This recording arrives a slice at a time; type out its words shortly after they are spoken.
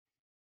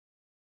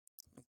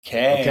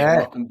Okay, Okay.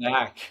 welcome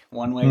back.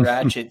 One Way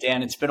Ratchet.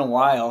 Dan, it's been a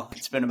while.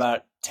 It's been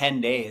about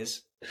 10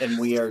 days, and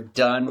we are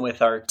done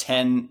with our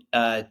 10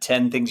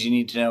 things you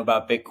need to know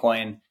about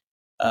Bitcoin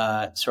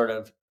sort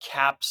of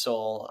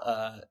capsule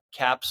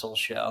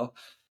show.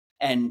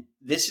 And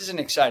this is an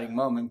exciting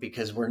moment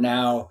because we're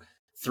now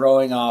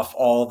throwing off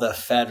all the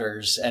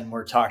feathers and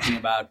we're talking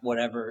about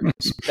whatever's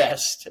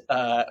best, You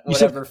said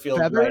whatever feels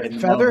right in the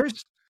moment.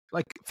 feathers?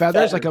 Like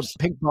feathers, like a Feathers,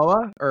 pink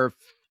boa or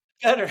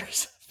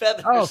feathers,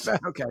 oh, feathers,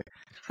 okay.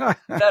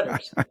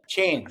 feathers,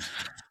 chains.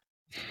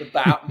 The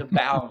I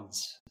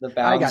bounds got of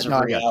no, I got you.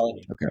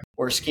 reality. Okay.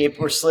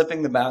 We're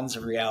slipping the bounds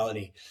of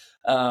reality.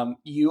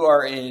 You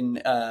are in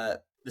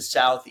the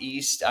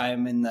southeast.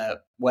 I'm in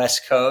the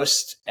west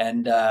coast,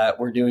 and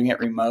we're doing it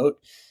remote.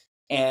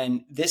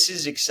 And this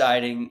is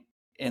exciting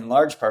in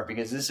large part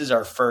because this is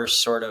our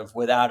first sort of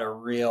without a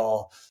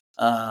real.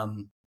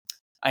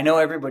 I know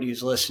everybody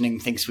who's listening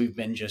thinks we've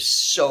been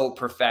just so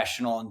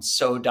professional and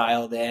so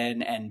dialed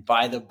in and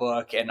by the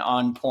book and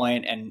on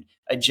point and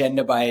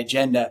agenda by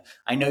agenda.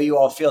 I know you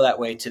all feel that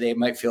way today. It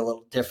might feel a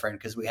little different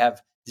because we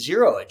have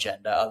zero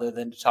agenda other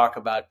than to talk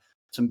about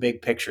some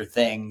big picture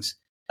things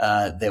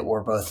that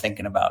we're both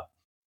thinking about.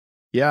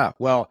 Yeah.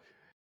 Well,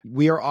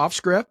 we are off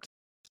script.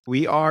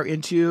 We are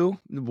into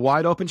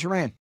wide open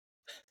terrain.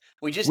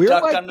 We just We're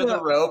ducked like under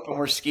the rope and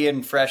we're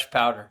skiing fresh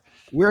powder.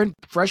 We're in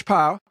fresh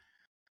pow.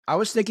 I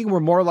was thinking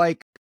we're more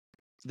like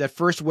that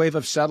first wave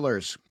of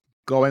settlers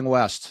going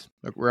west.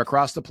 We're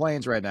across the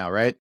plains right now,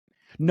 right?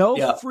 No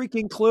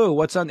freaking clue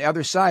what's on the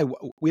other side.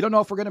 We don't know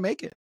if we're going to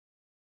make it.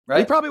 Right?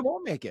 We probably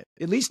won't make it,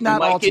 at least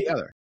not all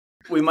together.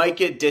 We might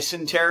get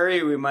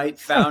dysentery. We might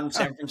found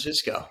San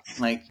Francisco,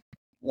 like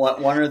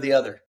one or the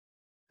other.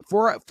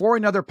 For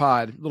another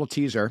pod, little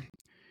teaser,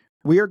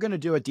 we are going to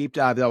do a deep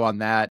dive, though, on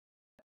that,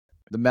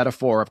 the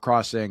metaphor of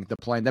crossing the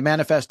plain, the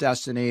manifest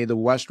destiny, the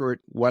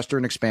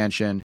western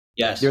expansion.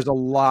 Yes. There's a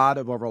lot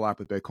of overlap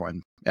with Bitcoin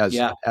as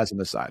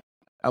an aside.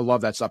 I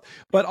love that stuff.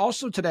 But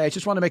also today, I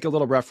just want to make a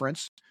little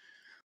reference.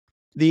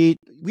 We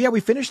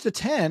finished the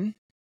 10,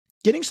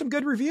 getting some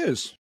good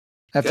reviews,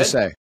 I have to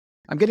say.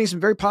 I'm getting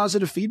some very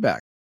positive feedback.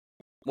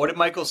 What did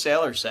Michael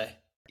Saylor say?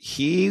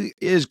 He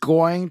is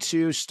going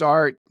to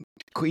start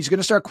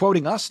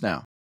quoting us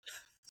now.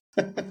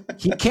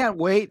 He can't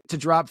wait to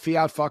drop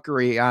fiat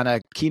fuckery on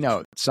a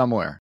keynote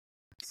somewhere.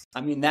 I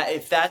mean,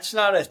 if that's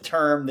not a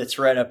term that's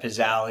right up his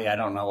alley, I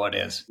don't know what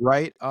is.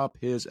 Right up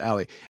his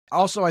alley.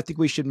 Also, I think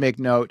we should make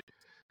note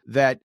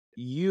that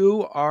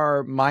you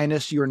are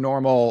minus your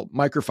normal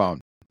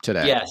microphone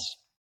today. Yes.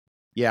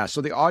 Yeah,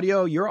 so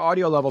your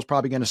audio level is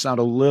probably going to sound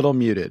a little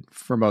muted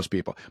for most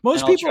people.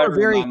 Most people are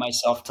very. Remind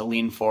myself to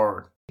lean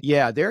forward.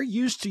 Yeah, they're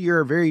used to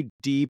your very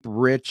deep,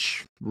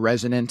 rich,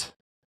 resonant,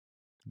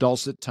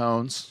 dulcet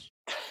tones.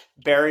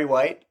 Barry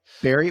White.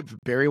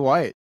 Barry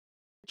White,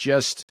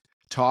 just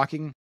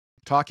talking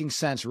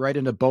sense right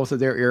into both of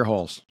their ear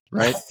holes.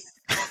 Right.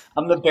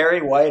 I'm the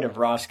Barry White of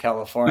Ross,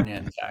 California.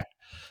 In fact,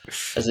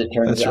 as it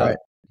turns out. Right.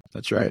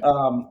 That's right.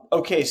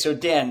 Okay, so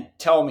Dan,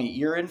 tell me,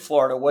 you're in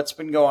Florida. What's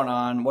been going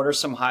on? What are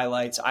some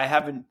highlights? I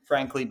haven't,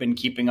 frankly, been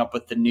keeping up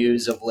with the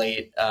news of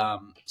late,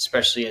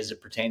 especially as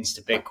it pertains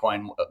to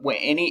Bitcoin.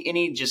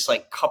 Any just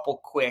like couple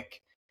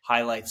quick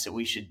highlights that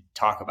we should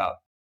talk about?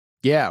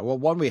 Yeah, well,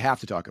 one we have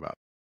to talk about.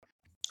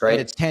 Right.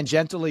 And it's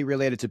tangentially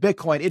related to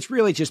Bitcoin. It's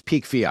really just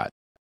peak fiat.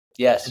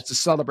 Yes. It's a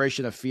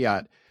celebration of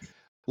fiat.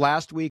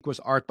 Last week was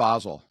Art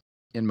Basel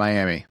in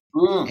Miami.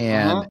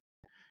 And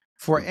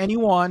for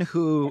anyone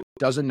who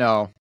doesn't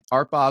know,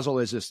 Art Basel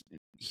is this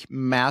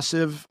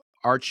massive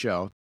art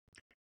show.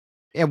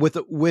 And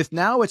with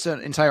now it's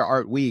an entire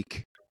art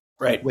week.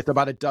 Right. With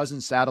about a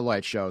dozen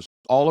satellite shows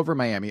all over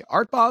Miami.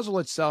 Art Basel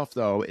itself,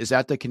 though, is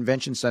at the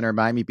convention center in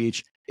Miami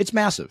Beach. It's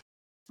massive.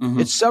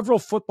 It's several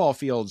football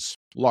fields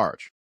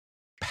large,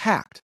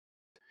 packed.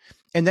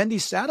 And then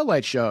these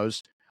satellite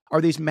shows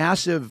are these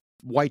massive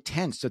white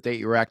tents that they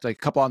erect, like a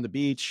couple on the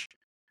beach,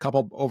 a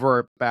couple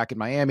over back in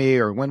Miami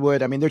or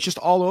Wynwood. I mean, they're just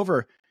all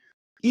over.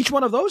 Each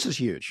one of those is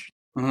huge.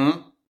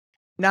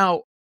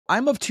 Now,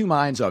 I'm of two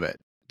minds of it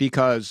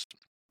because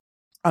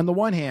on the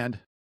one hand,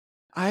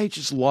 I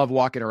just love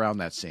walking around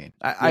that scene.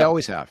 I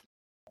always have.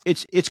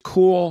 It's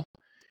cool.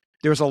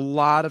 There's a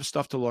lot of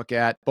stuff to look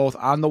at, both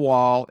on the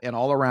wall and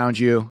all around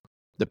you.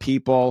 The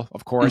people,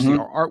 of course, the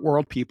art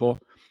world people.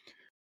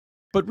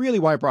 But really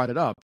why I brought it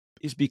up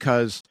is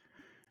because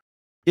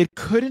it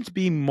couldn't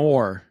be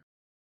more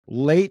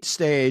late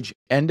stage,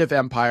 end of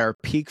empire,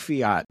 peak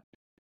fiat.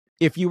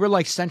 If you were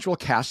like central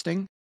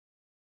casting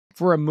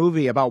for a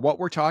movie about what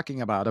we're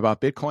talking about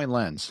Bitcoin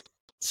Lens.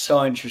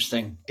 So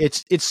interesting.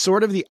 It's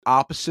sort of the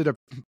opposite of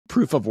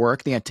proof of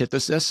work, the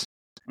antithesis.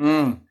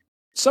 Some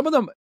of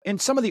them, and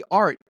some of the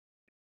art,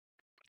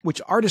 which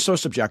art is so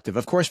subjective.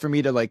 Of course, for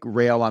me to like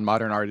rail on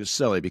modern art is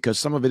silly because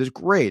some of it is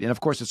great. And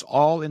of course, it's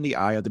all in the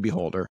eye of the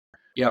beholder.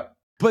 Yep.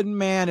 But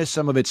man, is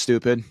some of it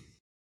stupid.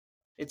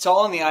 It's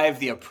all in the eye of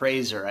the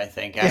appraiser, I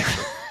think,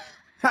 actually.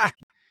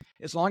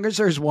 As long as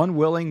there's one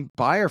willing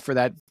buyer for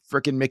that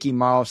freaking Mickey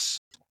Mouse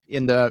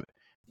in the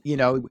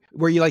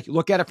where you like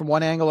look at it from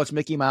one angle, it's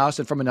Mickey Mouse,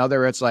 and from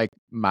another, it's like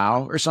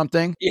Mao or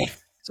something. Yeah.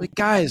 It's like,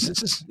 guys,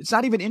 it's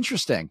not even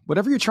interesting.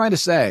 Whatever you're trying to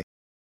say,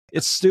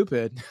 it's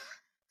stupid.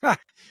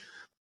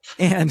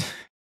 And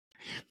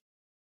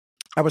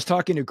I was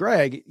talking to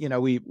Greg,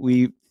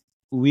 we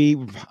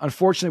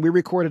unfortunately, we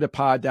recorded a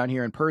pod down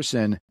here in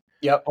person.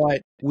 Yep.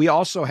 But we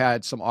also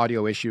had some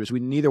audio issues.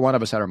 Neither one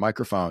of us had our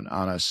microphone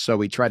on us. So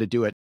we tried to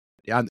do it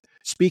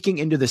speaking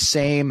into the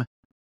same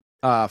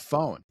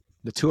phone,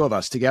 the two of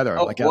us together,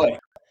 oh, boy.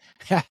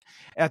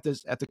 At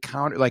the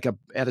counter, like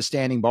at a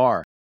standing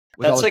bar.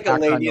 That's like a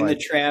Lady and the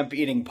Tramp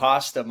eating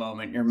pasta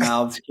moment. Your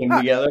mouths came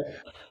together.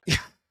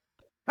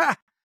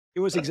 It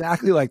was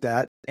exactly like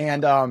that.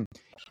 And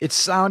it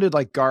sounded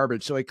like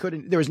garbage. So it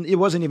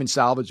wasn't even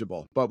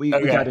salvageable, but we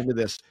got into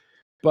this.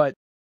 But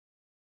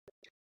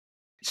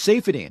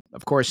Saifedean,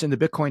 of course, in the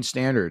Bitcoin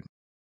Standard,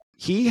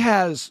 he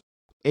has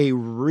a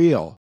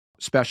real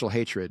special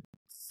hatred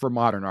for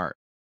modern art.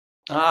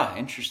 Ah,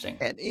 interesting.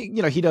 And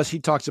he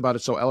talks about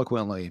it so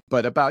eloquently,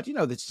 but about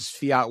this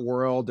fiat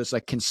world, this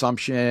like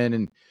consumption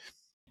and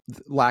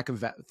lack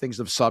of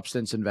things of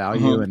substance and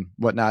value and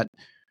whatnot.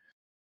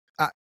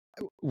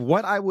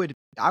 What I would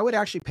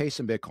actually pay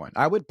some Bitcoin.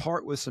 I would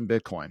part with some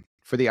Bitcoin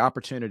for the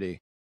opportunity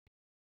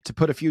to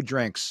put a few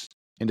drinks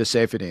into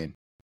Saifedean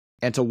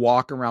and to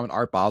walk around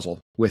Art Basel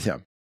with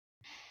him,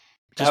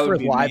 just for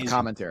live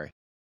commentary.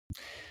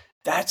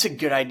 That's a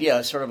good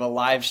idea. Sort of a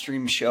live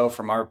stream show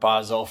from Art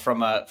Basel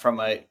from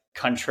a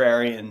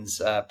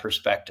contrarian's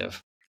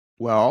perspective.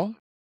 Well,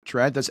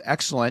 Trent, that's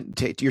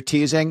excellent. You're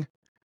teasing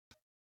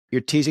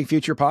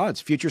future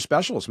pods, future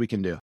specials we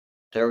can do.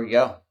 There we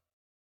go.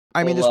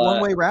 I mean, this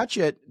one-way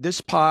ratchet,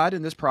 this pod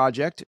and this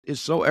project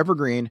is so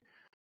evergreen,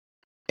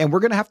 and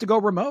we're going to have to go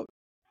remote.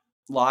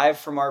 Live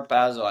from Art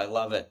Basel. I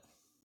love it.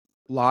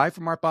 Live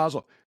from Art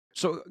Basel.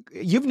 So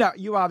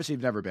you obviously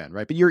have never been,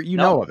 right? But you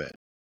know of it.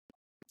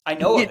 I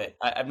know of it.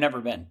 I've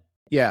never been.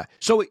 Yeah.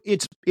 So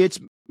it's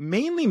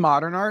mainly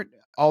modern art,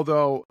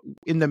 although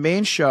in the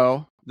main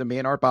show, the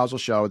main Art Basel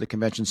show, the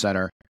convention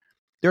center,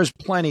 there's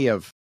plenty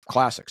of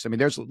classics. I mean,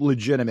 there's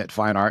legitimate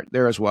fine art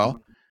there as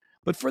well.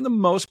 But for the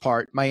most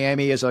part,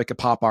 Miami is like a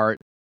pop art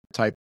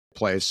type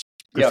place,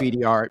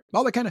 graffiti art,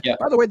 all that kind of,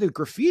 by the way, the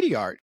graffiti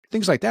art,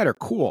 things like that are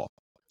cool.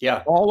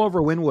 Yeah. All over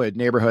Wynwood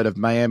neighborhood of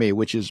Miami,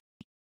 which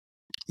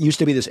used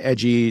to be this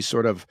edgy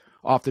sort of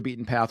off the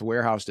beaten path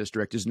warehouse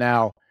district, is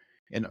now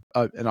an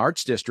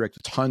arts district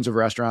with tons of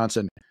restaurants,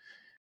 and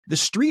the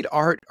street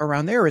art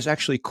around there is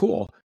actually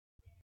cool,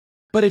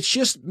 but it's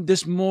just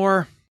this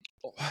more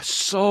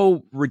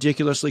so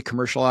ridiculously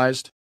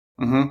commercialized.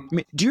 Mm-hmm. I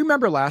mean, do you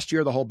remember last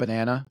year the whole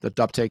banana, the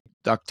duct tape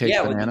banana?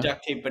 Yeah, with the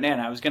duct tape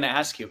banana. I was going to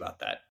ask you about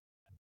that.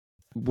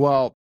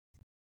 Well,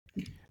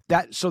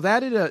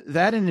 that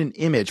in an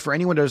image for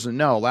anyone who doesn't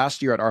know.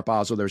 Last year at Art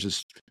Basel, there's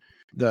this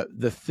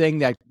the thing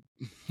that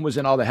was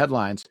in all the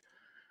headlines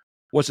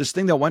was this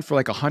thing that went for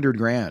like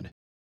 $100,000.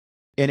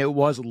 And it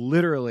was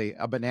literally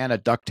a banana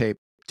duct tape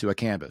to a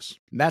canvas.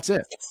 And that's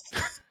it.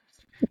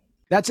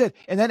 That's it.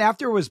 And then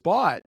after it was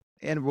bought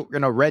and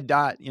Red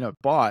Dot,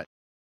 bought,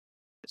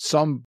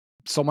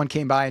 someone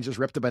came by and just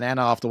ripped the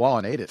banana off the wall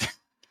and ate it.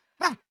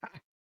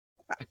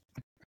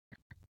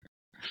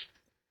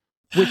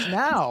 Which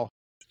now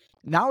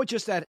it's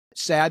just that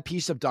sad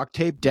piece of duct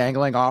tape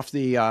dangling off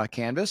the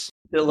canvas.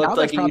 It looked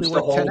like it used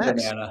to hold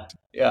banana.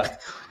 Yeah.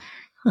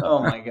 Oh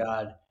my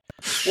God.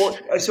 Well,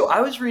 so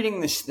I was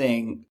reading this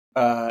thing,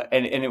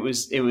 and it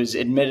was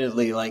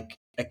admittedly like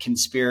a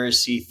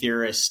conspiracy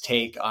theorist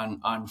take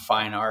on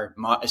fine art,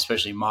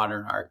 especially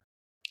modern art.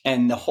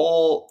 And the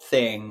whole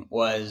thing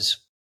was,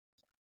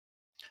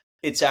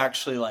 it's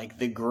actually like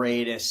the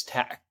greatest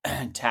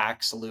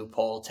tax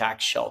loophole,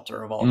 tax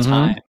shelter of all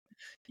time.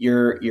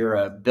 You're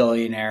a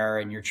billionaire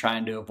and you're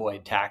trying to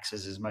avoid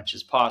taxes as much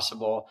as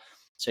possible.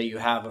 So you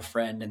have a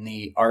friend in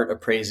the art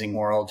appraising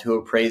world who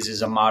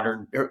appraises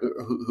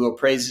who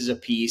appraises a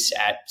piece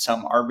at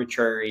some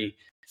arbitrary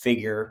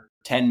figure,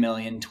 10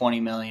 million, 20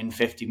 million,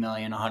 50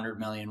 million, 100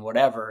 million,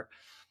 whatever.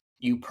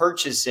 You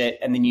purchase it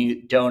and then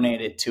you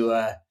donate it to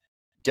a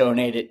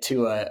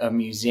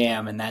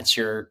museum, and that's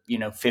your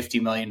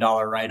 $50 million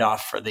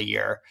write-off for the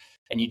year.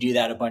 And you do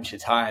that a bunch of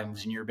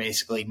times, and you're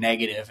basically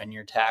negative in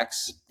your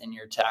tax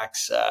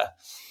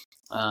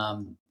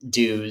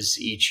dues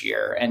each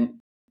year. And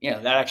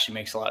that actually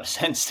makes a lot of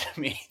sense to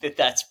me.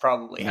 That's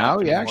probably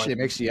happening. Oh, yeah, actually, it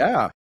makes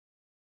I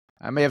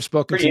may have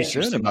spoken too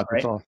soon about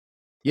this all.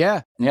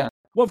 Yeah, yeah.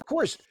 Well, of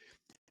course,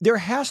 there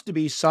has to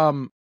be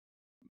some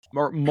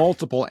or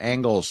multiple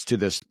angles to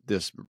this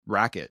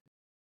racket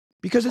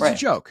because it's a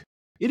joke.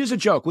 It is a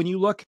joke when you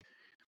look.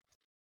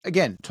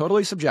 Again,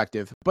 totally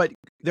subjective, but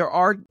there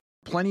are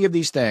plenty of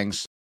these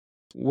things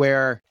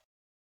where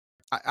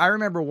I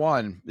remember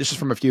one. This is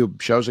from a few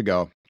shows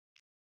ago.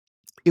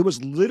 It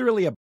was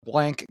literally a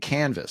blank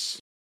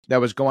canvas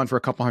that was going for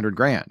a couple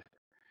 $100,000.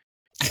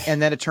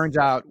 And then it turns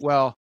out,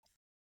 well,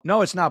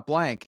 no, it's not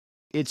blank.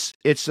 It's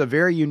a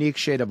very unique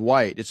shade of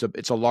white.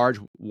 It's a large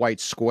white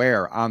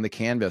square on the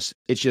canvas.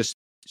 It's just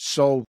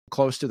so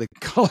close to the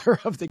color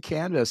of the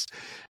canvas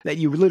that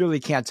you literally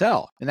can't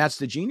tell. And that's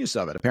the genius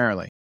of it,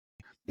 apparently.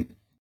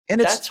 And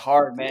that's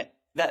hard, man.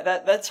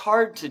 That's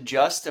hard to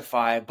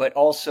justify, but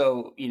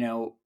also,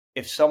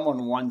 if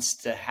someone wants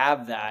to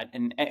have that,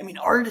 and I mean,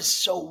 art is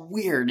so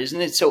weird,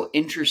 isn't it? So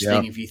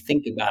interesting if you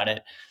think about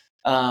it.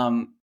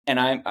 And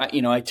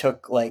I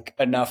took like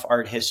enough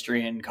art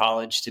history in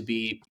college to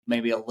be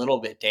maybe a little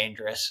bit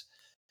dangerous.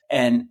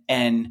 And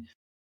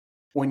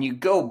when you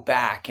go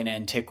back in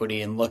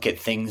antiquity and look at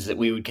things that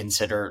we would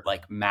consider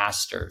like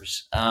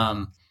masters,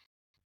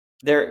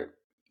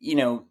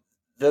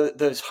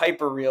 those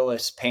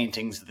hyper-realist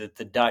paintings that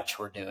the Dutch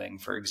were doing,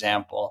 for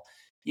example,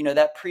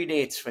 that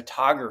predates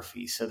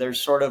photography. So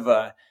there's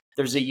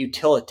there's a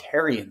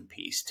utilitarian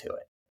piece to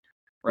it,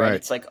 right?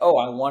 It's like, oh,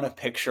 I want a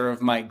picture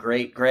of my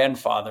great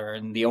grandfather,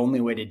 and the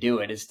only way to do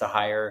it is to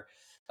hire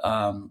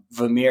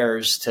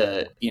Vermeers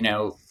to,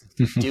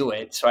 do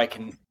it so I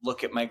can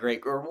look at my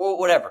great, or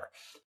whatever.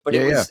 But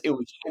it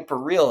was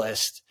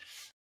hyper-realist.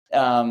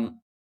 And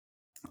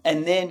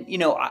then,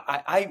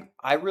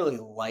 I really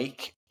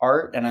like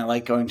art, and I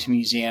like going to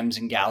museums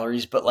and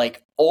galleries, but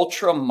like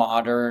ultra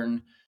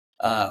modern,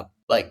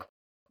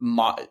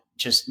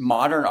 just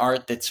modern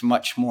art that's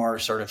much more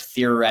sort of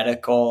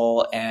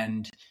theoretical,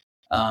 and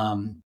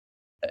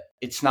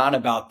it's not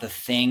about the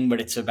thing, but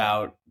it's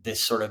about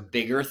this sort of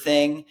bigger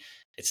thing.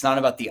 It's not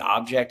about the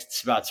object;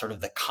 it's about sort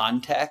of the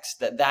context.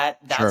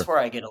 That's where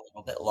I get a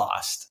little bit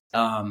lost.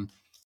 And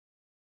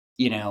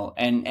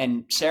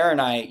Sarah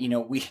and I,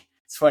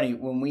 it's funny,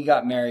 when we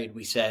got married,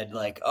 we said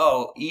like,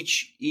 oh,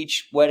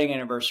 each wedding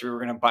anniversary, we're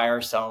going to buy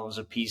ourselves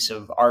a piece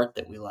of art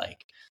that we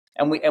like.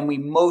 And we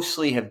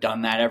mostly have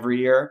done that every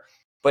year,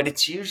 but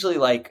it's usually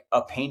like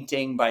a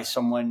painting by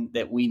someone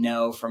that we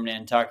know from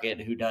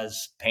Nantucket who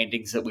does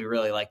paintings that we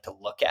really like to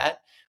look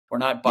at. We're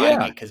not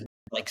buying it because it's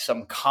like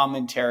some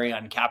commentary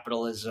on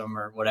capitalism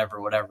or whatever.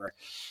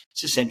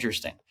 It's just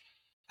interesting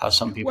how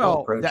some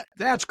people approach.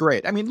 That's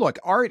great. I mean, look,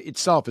 art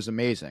itself is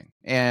amazing,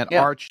 and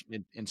art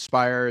it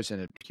inspires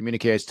and it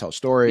communicates, tells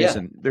stories,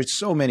 and there's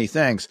so many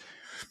things.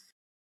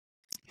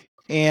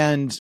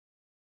 And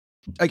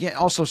again,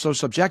 also so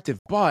subjective,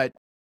 but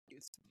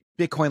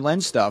Bitcoin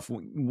lens stuff,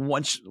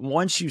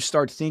 once you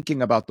start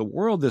thinking about the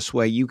world this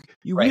way, you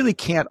really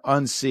can't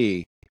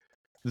unsee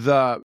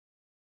the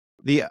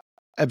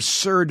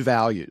absurd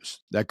values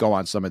that go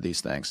on some of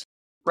these things.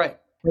 Right.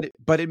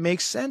 But it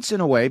makes sense in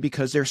a way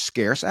because they're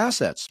scarce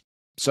assets.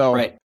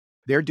 So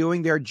they're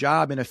doing their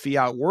job in a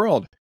fiat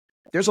world.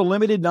 There's a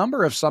limited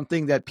number of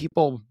something that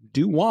people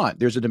do want.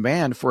 There's a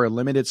demand for a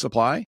limited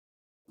supply.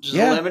 There's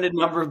a limited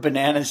number of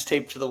bananas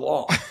taped to the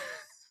wall.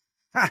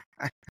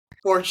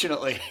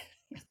 Fortunately.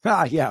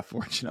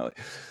 Fortunately.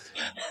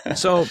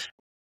 So,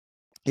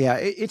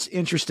 it's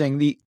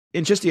interesting.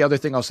 And just the other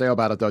thing I'll say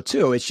about it, though,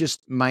 too, it's just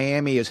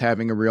Miami is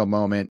having a real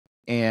moment,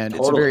 and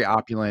it's a very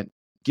opulent,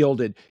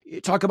 gilded.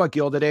 Talk about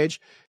Gilded Age.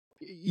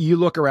 You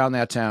look around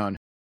that town,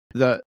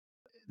 the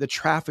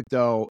traffic,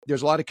 though,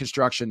 there's a lot of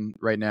construction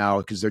right now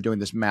because they're doing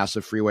this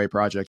massive freeway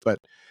project, but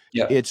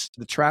it's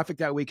the traffic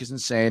that week is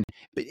insane.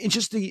 It's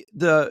just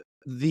the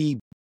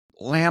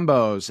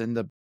Lambos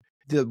and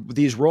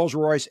these Rolls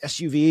Royce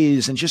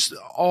SUVs and just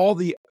all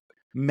the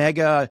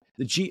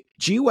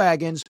G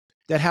wagons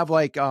that have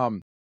like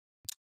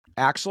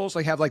axles,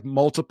 like have like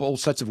multiple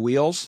sets of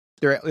wheels.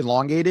 They're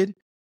elongated.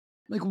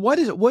 Like,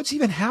 what's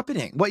even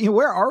happening?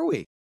 Where are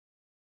we?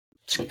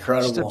 It's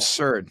incredible. It's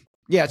absurd.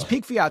 Yeah, it's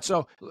peak fiat.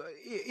 So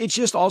it's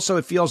just also,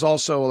 it feels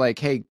also like,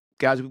 hey,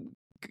 guys,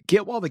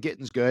 get while the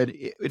getting's good.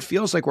 It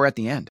feels like we're at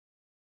the end.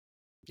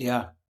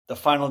 Yeah. The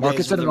final days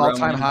market's at an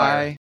all-time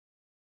high.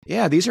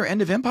 Yeah, these are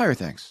end of empire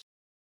things.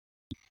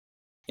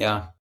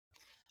 Yeah.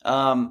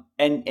 And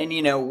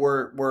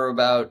we're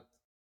about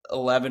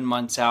 11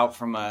 months out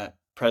from a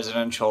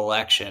presidential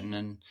election,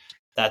 and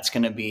that's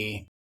going to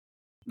be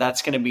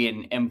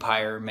an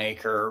empire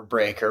maker or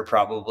breaker,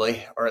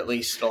 probably, or at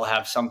least it'll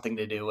have something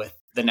to do with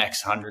the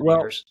next 100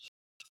 years.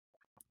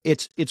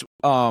 It's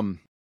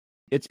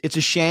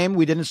a shame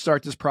we didn't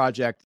start this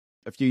project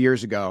a few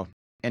years ago,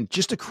 and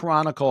just to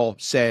chronicle,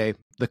 say,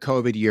 the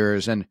COVID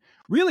years, and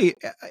really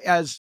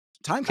as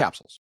time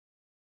capsules,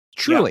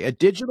 truly a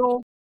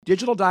digital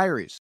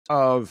diaries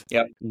of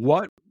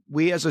what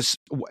we as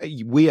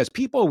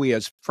people, we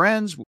as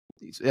friends,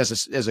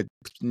 as a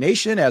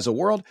nation, as a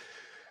world.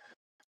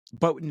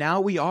 But now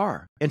we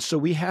are. And so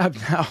we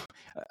have now,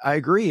 I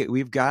agree,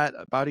 we've got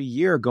about a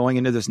year going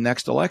into this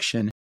next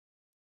election,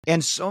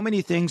 and so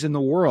many things in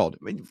the world.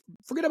 I mean,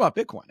 forget about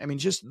Bitcoin. I mean,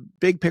 just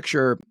big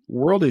picture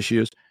world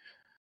issues.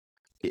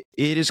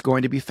 It is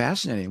going to be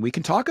fascinating. We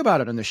can talk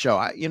about it on the show.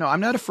 I'm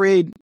not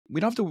afraid.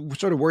 We don't have to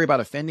sort of worry about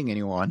offending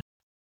anyone.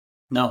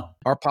 No.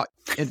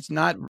 It's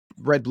not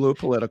red, blue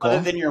political.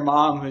 Other than your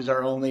mom, who's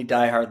our only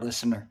diehard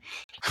listener.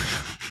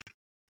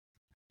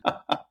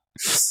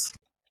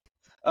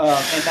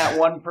 And that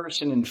one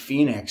person in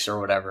Phoenix or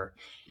whatever.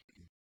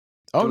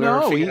 Oh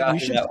no, we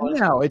should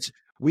now.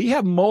 We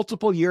have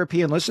multiple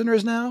European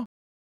listeners now.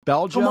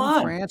 Belgium,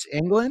 France,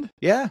 England.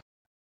 Yeah.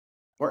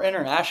 We're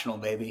international,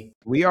 baby.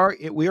 We are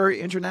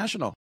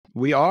international.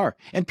 We are.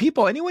 And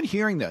people, anyone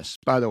hearing this,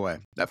 by the way,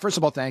 first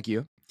of all, thank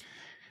you.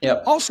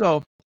 Yep.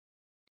 Also,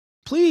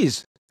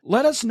 please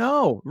let us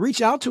know.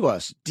 Reach out to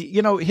us.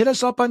 Hit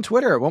us up on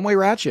Twitter, One Way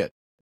Ratchet.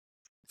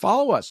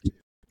 Follow us.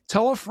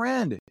 Tell a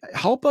friend.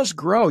 Help us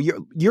grow.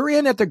 You're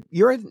in at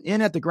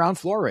the ground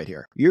floor right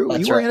here. You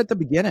were in at the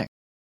beginning.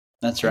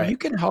 That's right. And you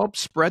can help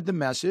spread the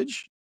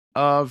message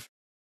of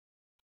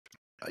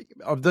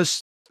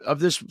this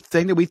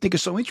thing that we think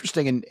is so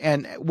interesting.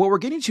 And what we're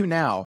getting to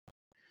now,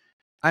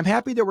 I'm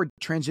happy that we're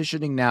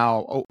transitioning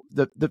now. Oh,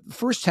 the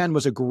first 10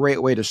 was a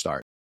great way to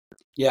start.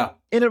 Yeah.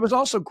 And it was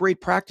also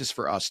great practice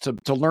for us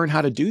to learn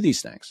how to do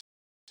these things.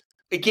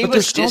 It gave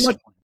us discipline.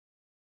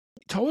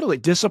 Totally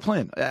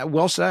discipline.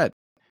 Well said.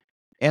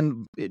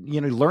 And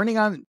learning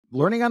on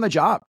the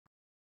job.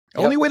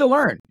 Yep. Only way to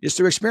learn is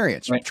through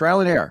experience, right. Trial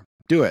and error.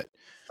 Do it.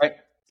 Right.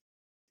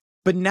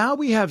 But now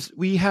we have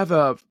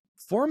a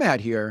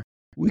format here.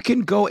 We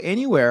can go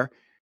anywhere.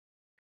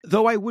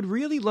 Though I would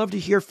really love to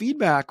hear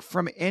feedback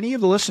from any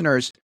of the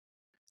listeners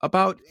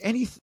about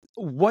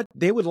what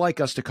they would like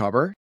us to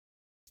cover.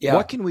 Yeah.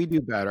 What can we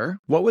do better?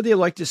 What would they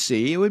like to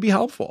see? It would be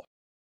helpful.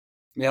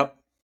 Yep.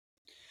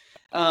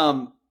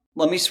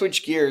 Let me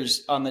switch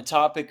gears on the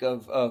topic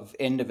of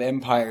End of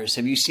Empires.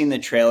 Have you seen the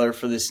trailer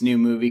for this new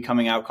movie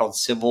coming out called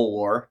Civil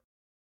War?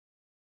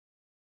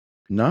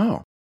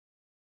 No.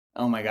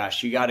 Oh my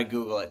gosh, you got to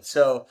Google it.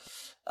 So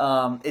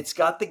it's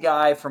got the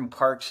guy from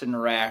Parks and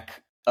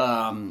Rec,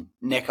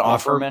 Nick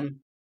Offerman.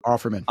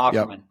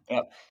 Offerman.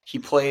 Yep. He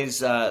plays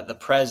the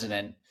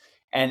president,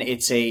 and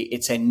it's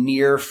a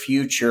near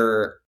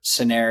future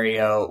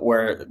scenario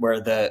where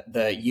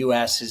the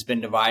U.S. has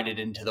been divided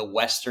into the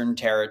Western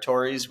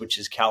territories, which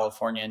is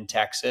California and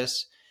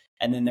Texas,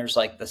 and then there's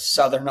like the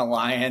Southern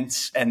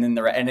Alliance, and then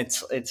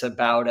it's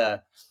about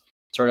a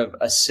sort of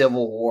a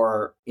civil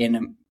war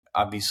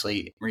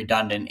obviously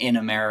redundant in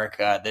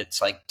America that's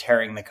like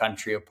tearing the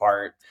country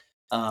apart.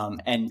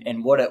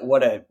 And what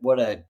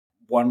a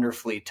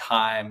wonderfully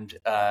timed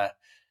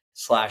 /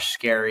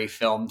 scary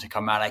film to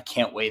come out. I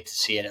can't wait to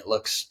see it. It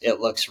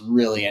looks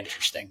really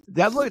interesting.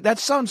 That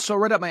sounds so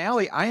right up my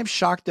alley. I am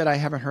shocked that I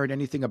haven't heard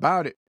anything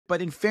about it.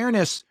 But in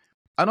fairness,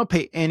 I don't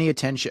pay any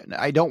attention.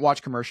 I don't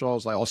watch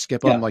commercials. I'll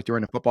skip them like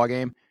during a football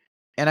game.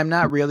 And I'm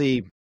not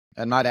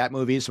at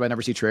movies, so I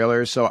never see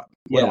trailers. So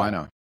what do I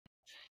know?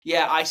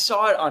 Yeah, I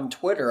saw it on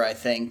Twitter, I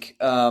think.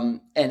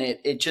 And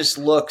it just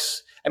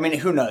looks, I mean,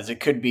 who knows? It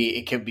could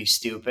be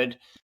stupid.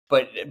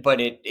 But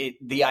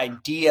the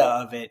idea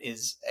of it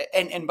is,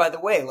 and by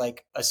the way,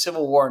 like a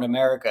civil war in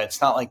America,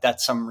 it's not like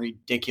that's some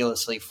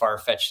ridiculously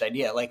far-fetched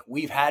idea. Like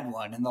we've had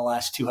one in the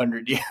last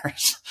 200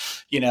 years,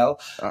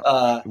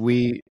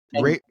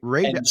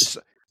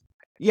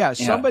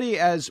 somebody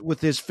as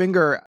with his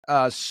finger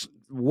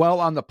well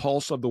on the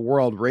pulse of the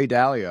world, Ray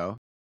Dalio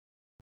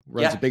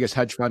runs the biggest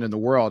hedge fund in the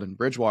world in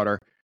Bridgewater.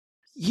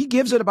 He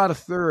gives it about a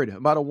third,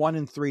 about a 1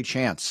 in 3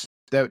 chance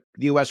that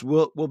the U.S.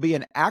 will be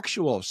an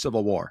actual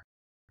civil war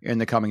in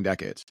the coming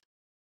decades.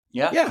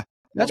 Yeah.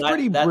 That's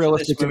pretty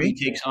realistic to me.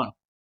 Takes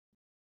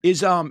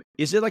on.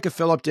 Is it like a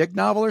Philip Dick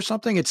novel or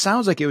something? It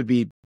sounds like it would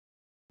be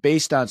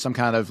based on some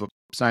kind of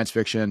science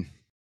fiction.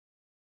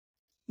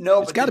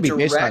 No, it's got to be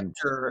based on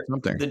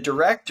something. The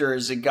director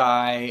is a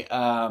guy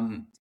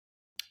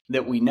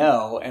that we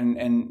know,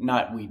 and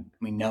not we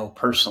know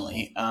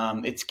personally.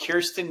 It's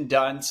Kirsten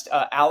Dunst.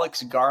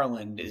 Alex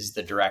Garland is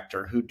the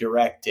director who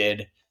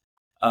directed.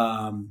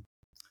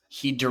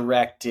 He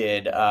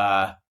directed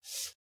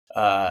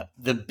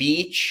The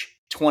Beach,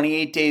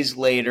 28 Days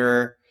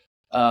Later,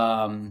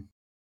 and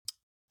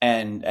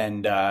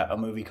a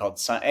movie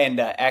called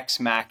Ex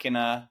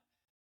Machina.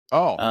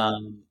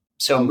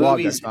 So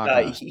movies.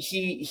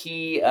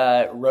 He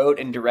wrote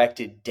and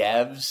directed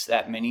Devs,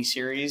 that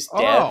miniseries.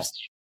 Devs.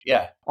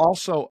 Yeah.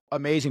 Also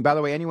amazing. By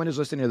the way, anyone who's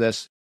listening to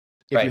this,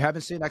 if you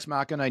haven't seen Ex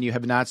Machina and you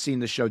have not seen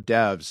the show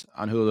Devs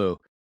on Hulu,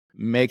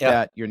 make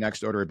that your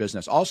next order of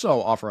business.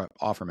 Also,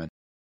 Offerman.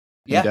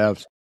 Yeah.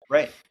 Devs.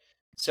 Right.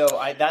 So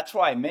that's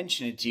why I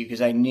mentioned it to you,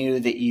 because I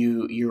knew that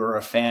you were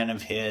a fan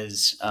of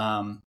his.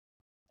 I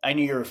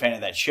knew you were a fan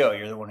of that show.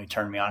 You're the one who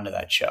turned me on to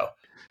that show.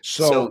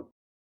 So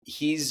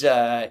he's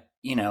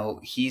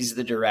he's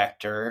the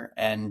director,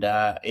 and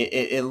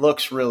it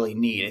looks really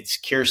neat. It's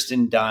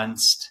Kirsten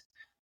Dunst.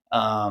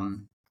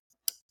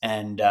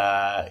 And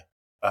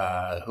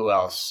who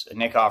else?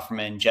 Nick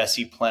Offerman,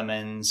 Jesse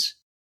Plemons,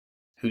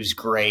 who's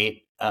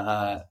great.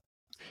 And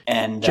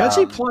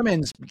Jesse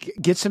Plemons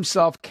gets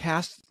himself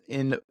cast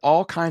in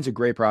all kinds of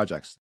great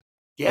projects.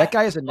 Yeah, that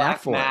guy is a knack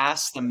for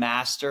Mass, The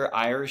Master,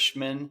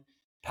 Irishman,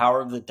 Power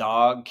of the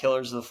Dog,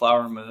 Killers of the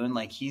Flower Moon.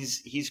 Like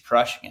he's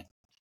crushing it.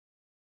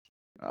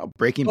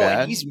 Breaking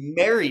Bad. He's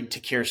married to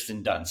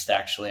Kirsten Dunst.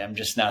 Actually, I'm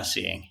just now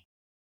seeing.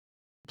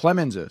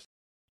 Plemons is.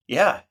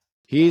 Yeah.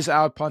 He's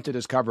outpunted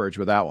his coverage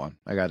with that one.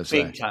 I got to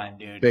say, big time,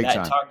 dude. Big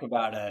time. Talk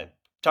about a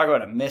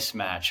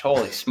mismatch.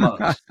 Holy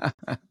smokes!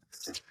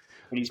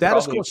 That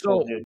is cool.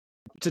 So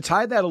to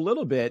tie that a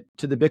little bit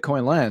to the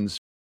Bitcoin lens,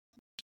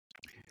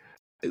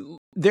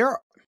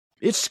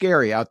 It's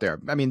scary out there.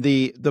 I mean,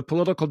 the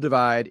political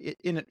divide,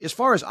 as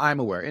far as I'm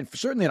aware, and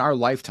certainly in our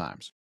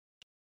lifetimes,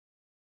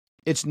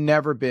 we've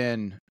never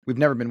been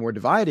more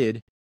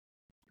divided.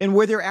 And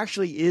where there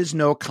actually is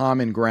no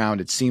common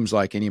ground, it seems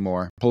like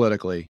anymore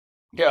politically.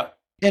 Yeah.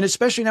 And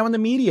especially now in the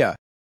media.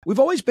 We've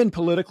always been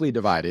politically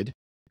divided,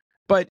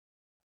 but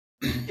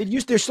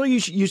there still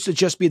used to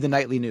just be the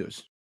nightly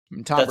news.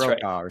 Tom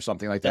Brokaw or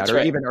something like that.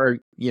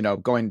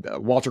 Going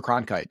Walter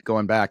Cronkite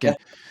going back.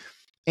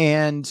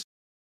 And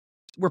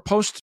we're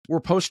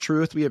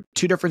post-truth. We have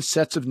two different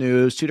sets of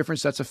news, two different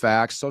sets of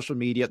facts, social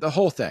media, the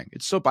whole thing.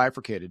 It's so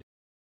bifurcated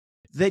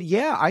that,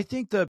 I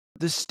think the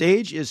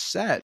stage is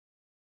set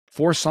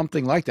for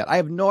something like that. I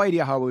have no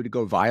idea how it would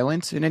go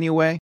violent in any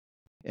way,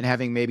 and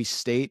having maybe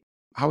state.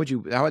 How would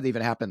it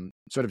even happen?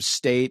 Sort of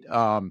state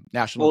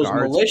national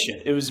guards.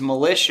 It was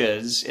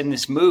militias in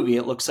this movie.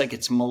 It looks like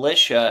it's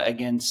militia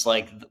against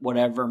like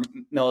whatever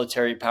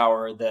military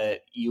power the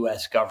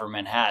U.S.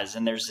 government has.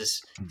 And there's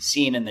this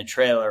scene in the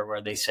trailer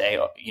where they say,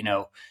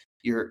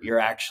 you're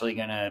actually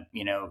gonna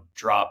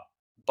drop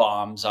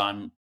bombs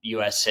on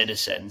U.S.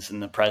 citizens,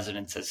 and the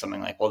president says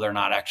something like, "Well, they're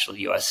not actually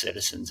U.S.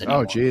 citizens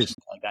anymore." Oh, geez,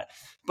 like that.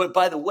 But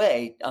by the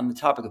way, on the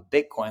topic of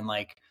Bitcoin,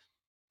 like,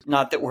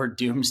 not that we're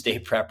doomsday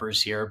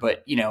preppers here,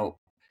 but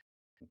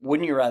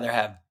wouldn't you rather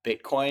have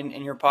Bitcoin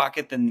in your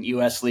pocket than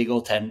U.S.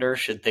 legal tender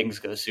should things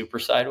go super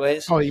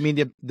sideways? Oh, you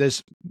mean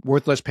this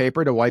worthless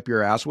paper to wipe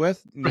your ass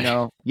with?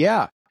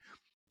 Yeah,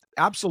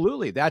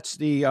 absolutely. That's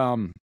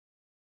the.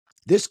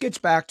 This gets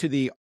back to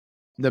the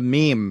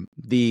meme.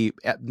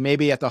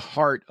 Maybe at the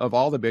heart of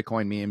all the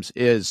Bitcoin memes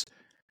is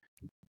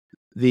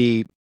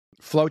the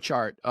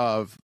flowchart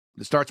of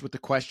it starts with the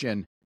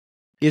question,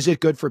 "Is it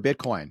good for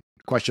Bitcoin?" ?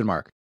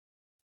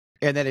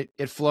 And then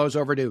it flows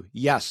over to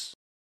yes.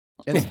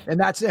 And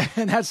that's it.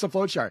 And that's the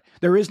flowchart.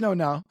 There is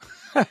no.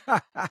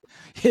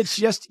 It's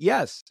just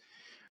yes.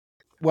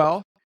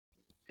 Well,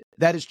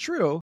 that is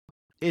true.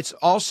 It's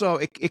also,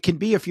 it can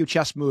be a few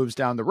chess moves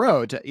down the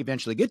road to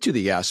eventually get to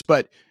the yes.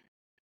 But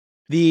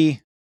the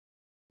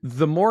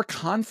more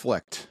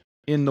conflict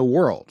in the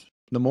world,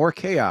 the more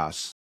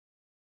chaos,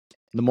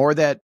 the more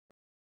that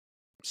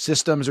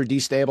systems are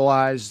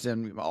destabilized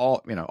and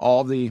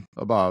all the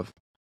above,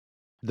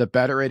 the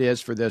better it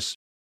is for this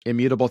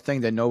immutable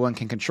thing that no one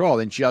can control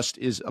and just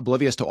is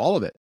oblivious to all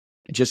of it.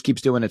 It just keeps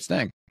doing its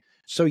thing.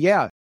 So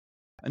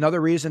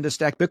another reason to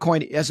stack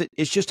Bitcoin is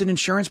it's just an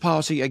insurance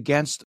policy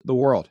against the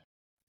world.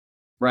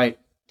 Right.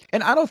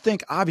 And I don't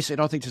think this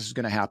is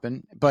going to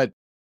happen, but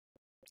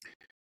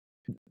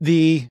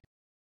the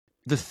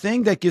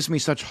thing that gives me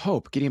such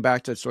hope, getting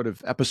back to sort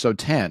of episode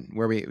 10,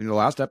 the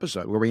last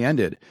episode where we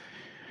ended,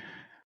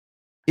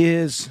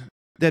 is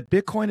that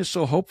Bitcoin is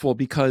so hopeful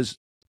because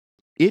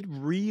it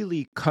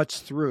really cuts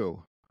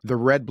through the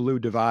red-blue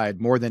divide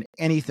more than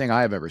anything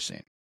I've ever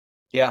seen.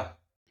 Yeah.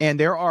 And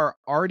there are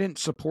ardent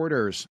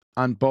supporters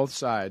on both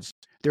sides.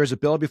 There's a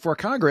bill before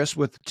Congress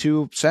with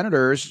two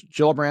senators,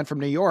 Gillibrand from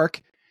New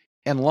York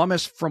and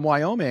Lummis from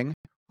Wyoming,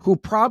 who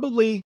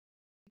probably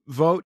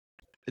vote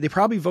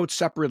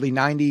separately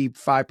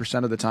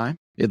 95% of the time,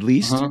 at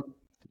least. Uh-huh.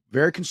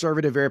 Very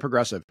conservative, very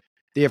progressive.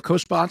 They have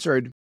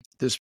co-sponsored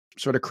this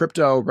sort of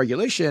crypto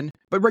regulation,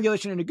 but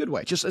regulation in a good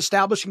way, just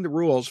establishing the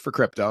rules for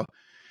crypto.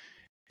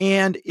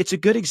 And it's a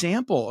good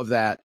example of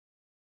that.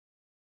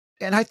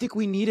 And I think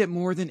we need it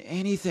more than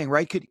anything,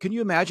 right? Can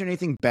you imagine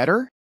anything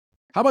better?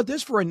 How about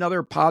this for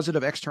another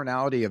positive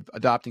externality of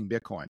adopting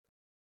Bitcoin?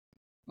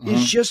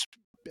 It's just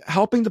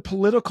helping the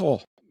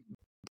political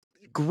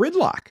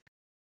gridlock.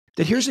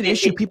 That here's an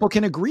issue people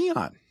can agree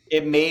on.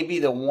 It may be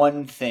the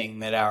one thing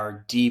that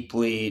our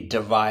deeply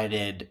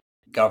divided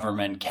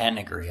government can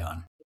agree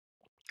on.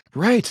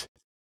 Right.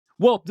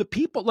 Well, the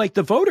people, like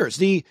the voters,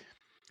 the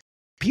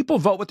people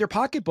vote with their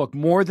pocketbook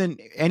more than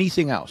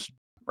anything else.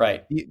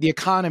 Right. The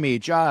economy,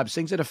 jobs,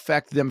 things that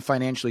affect them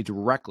financially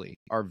directly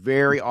are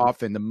very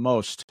often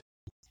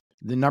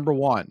the number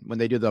one when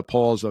they do the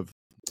polls of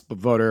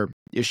voter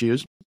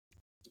issues.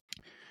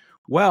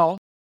 Well,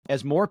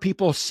 as more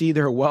people see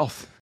their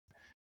wealth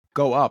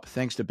go up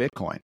thanks to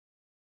Bitcoin,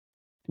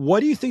 what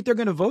do you think they're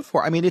going to vote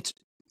for? I mean, it's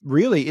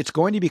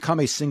going to become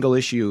a single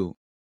issue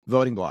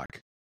voting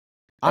block.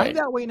 Right. I'm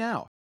that way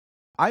now.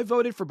 I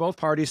voted for both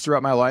parties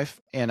throughout my life,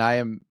 and I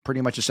am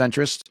pretty much a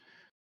centrist,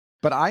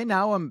 but I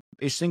now am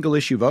a single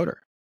issue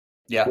voter.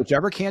 Yeah.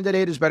 Whichever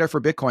candidate is better for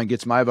Bitcoin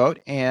gets my vote.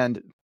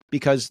 And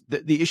because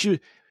the issue,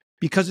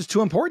 because it's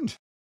too important.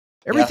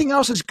 Everything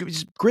else is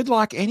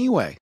gridlock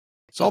anyway.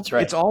 It's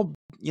all,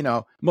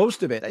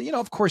 most of it.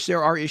 Of course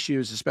there are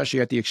issues,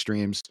 especially at the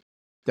extremes,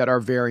 that are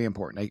very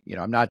important.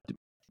 I'm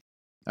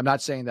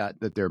not saying that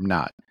they're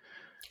not.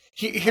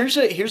 Here's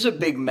a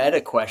big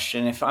meta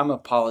question. If I'm a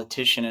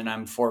politician and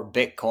I'm for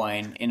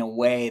Bitcoin, in a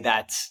way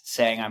that's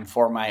saying I'm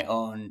for my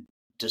own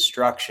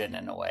destruction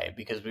in a way,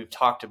 because we've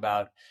talked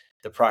about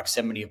the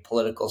proximity of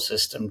political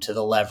system to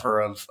the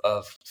lever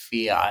of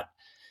fiat.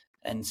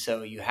 And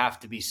so you have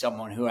to be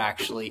someone who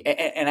actually,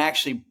 and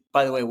actually,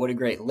 by the way, what a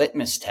great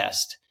litmus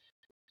test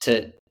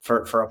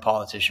for a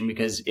politician,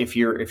 because if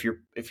you're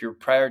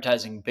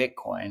prioritizing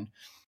Bitcoin,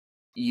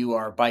 you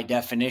are by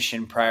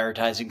definition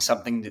prioritizing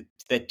something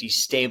that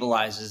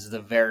destabilizes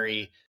the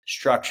very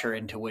structure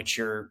into which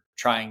you're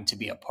trying to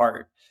be a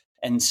part.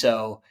 And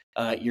so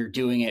you're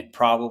doing it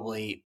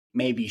probably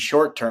maybe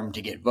short term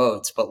to get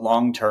votes, but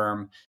long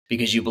term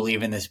because you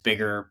believe in this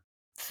bigger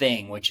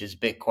thing, which is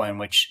Bitcoin,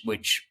 which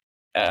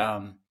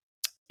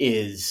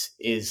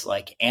is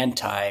like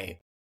anti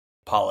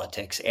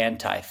politics,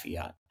 anti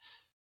fiat.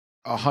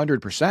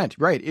 100%.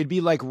 Right. It'd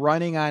be like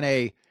running on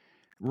a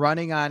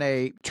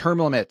term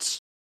limits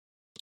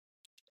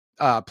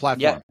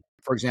platform,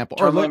 for example,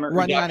 or running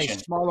reduction on a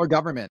smaller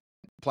government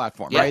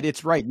platform, right?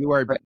 It's right. You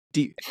are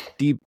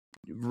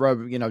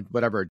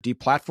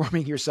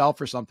deplatforming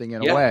yourself or something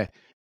in a way.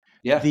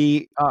 Yeah.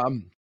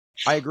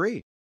 I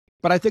agree.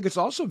 But I think it's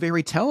also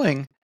very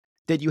telling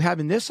that you have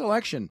in this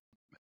election,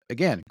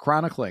 again,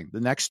 chronicling the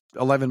next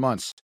 11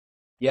 months.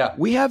 Yeah.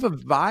 We have a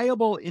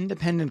viable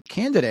independent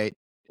candidate,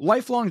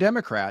 lifelong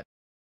Democrat,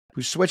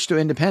 who switched to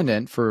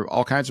independent for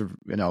all kinds of,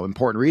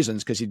 important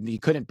reasons, because he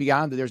couldn't be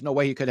on. There's no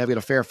way he could have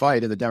a fair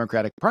fight in the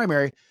Democratic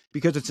primary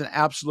because it's an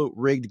absolute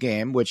rigged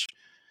game, which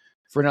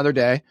for another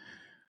day.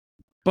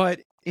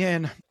 But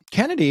in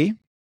Kennedy,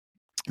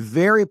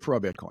 very pro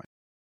Bitcoin.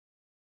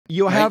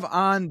 You have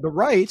on the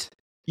right,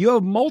 you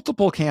have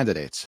multiple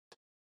candidates.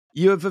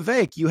 You have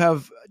Vivek, you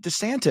have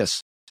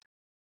DeSantis,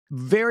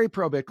 very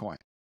pro Bitcoin.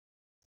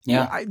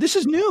 Yeah, this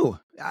is new.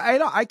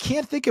 I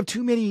can't think of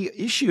too many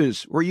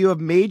issues where you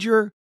have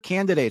major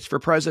candidates for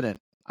president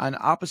on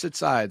opposite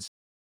sides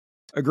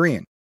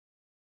agreeing.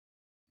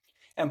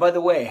 And by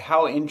the way,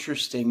 how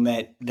interesting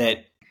that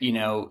the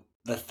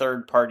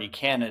third party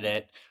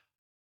candidate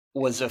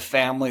was a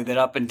family that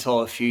up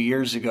until a few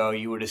years ago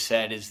you would have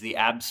said is the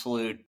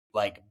absolute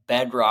like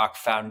bedrock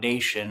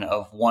foundation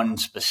of one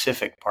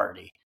specific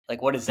party.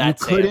 Like, what does that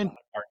say about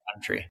our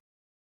country?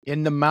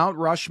 In the Mount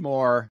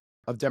Rushmore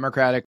of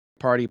Democratic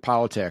Party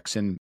politics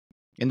and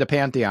in the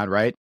pantheon,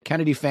 right?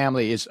 Kennedy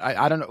family is,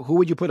 I don't know, who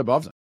would you put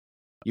above them?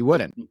 You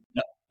wouldn't.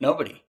 No,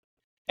 nobody.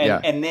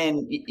 And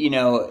then,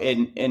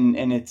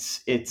 and it's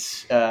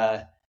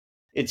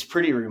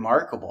pretty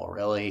remarkable,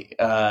 really,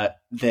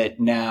 that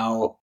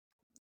now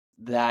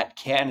that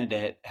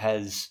candidate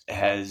has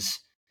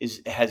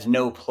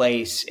no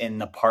place in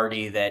the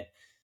party that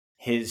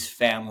his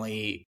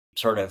family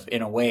sort of,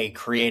 in a way,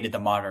 created the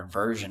modern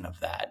version of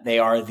that. They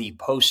are the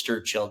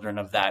poster children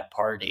of that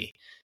party,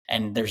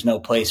 and there's no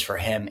place for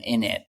him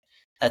in it.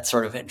 That's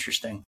sort of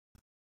interesting.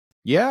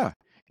 Yeah.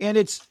 And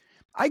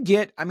I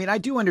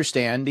do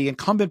understand the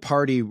incumbent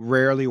party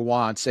rarely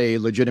wants a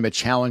legitimate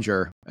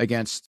challenger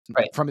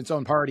from its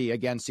own party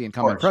against the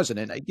incumbent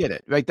president. I get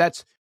it. Right.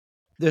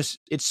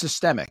 It's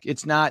systemic.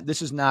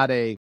 This is not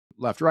a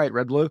left, right,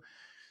 red, blue.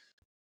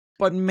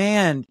 But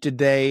man, did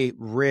they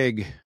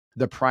rig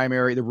the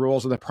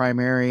rules of the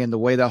primary and the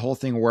way that whole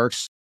thing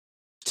works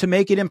to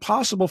make it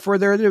impossible for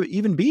there to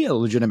even be a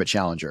legitimate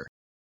challenger.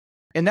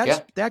 And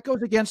that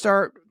goes against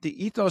the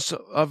ethos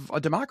of a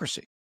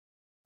democracy.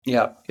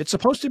 Yeah. It's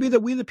supposed to be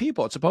that we, the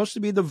people, it's supposed to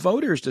be the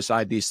voters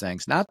decide these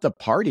things, not the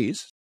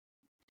parties.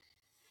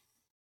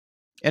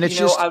 And it's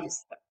I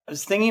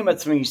was thinking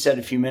about something you said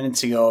a few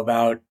minutes ago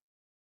about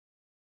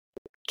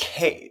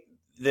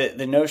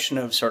the notion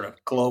of sort of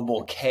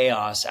global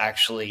chaos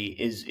actually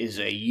is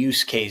a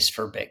use case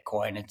for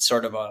Bitcoin. It's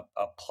sort of a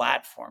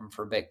platform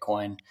for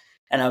Bitcoin.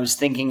 And I was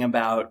thinking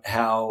about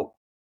how,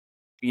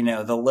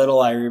 the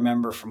little I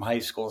remember from high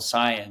school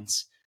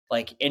science,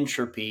 like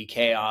entropy,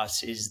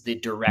 chaos is the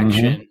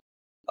direction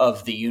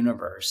of the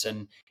universe.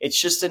 And it's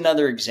just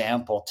another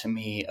example to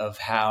me of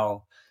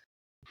how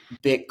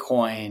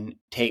Bitcoin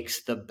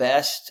takes the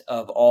best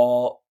of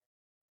all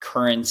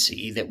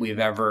currency that we've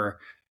ever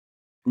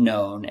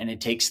known, and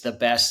it takes the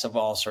best of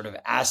all sort of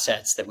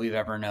assets that we've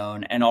ever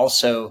known, and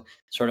also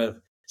sort of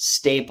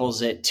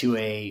staples it to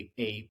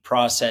a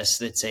process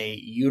that's a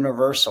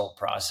universal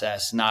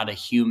process, not a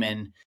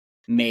human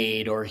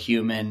made or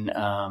human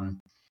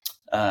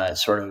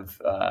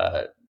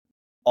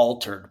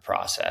altered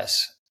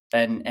process.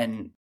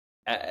 And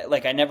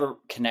I never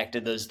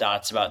connected those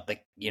dots about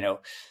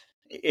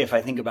if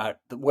I think about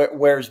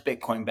where's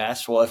Bitcoin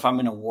best? Well, if I'm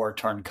in a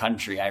war-torn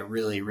country, I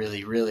really,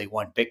 really, really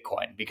want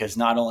Bitcoin, because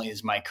not only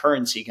is my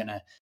currency going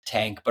to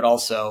tank, but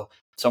also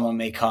someone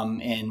may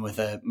come in with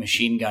a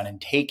machine gun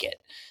and take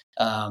it.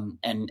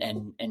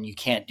 And you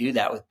can't do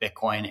that with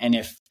Bitcoin. And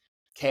if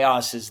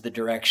chaos is the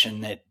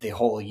direction that the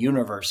whole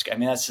universe,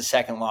 that's the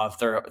second law of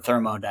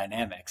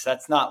thermodynamics.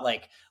 That's not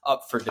like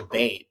up for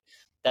debate.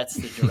 That's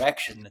the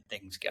direction that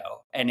things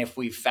go. And if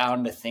we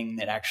found a thing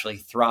that actually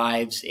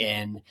thrives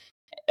in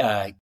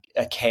a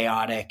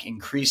chaotic,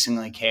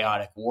 increasingly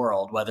chaotic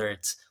world, whether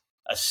it's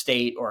a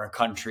state or a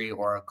country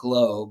or a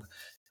globe,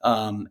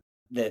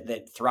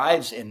 that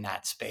thrives in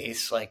that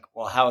space,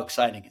 how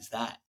exciting is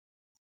that?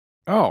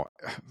 Oh,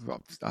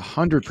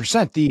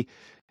 100%.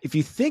 If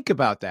you think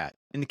about that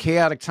in the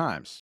chaotic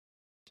times,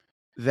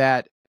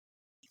 that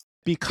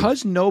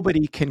because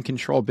nobody can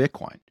control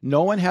Bitcoin,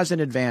 no one has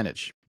an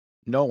advantage.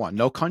 No one,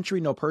 no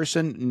country, no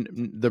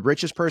person, the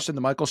richest person,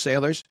 the Michael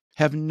Saylors,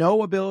 have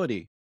no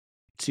ability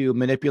to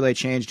manipulate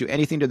change, do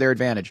anything to their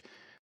advantage.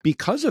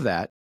 Because of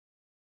that,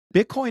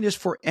 Bitcoin is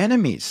for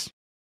enemies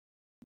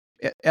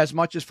as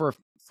much as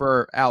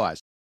for allies.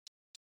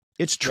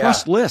 It's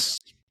trustless.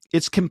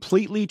 It's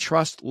completely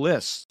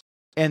trustless.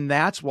 And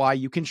that's why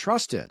you can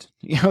trust it.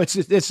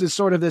 This is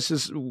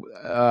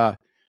a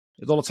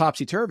little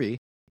topsy-turvy,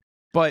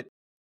 but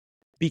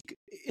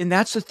and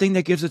that's the thing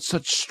that gives it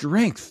such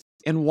strength,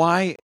 and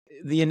why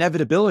the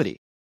inevitability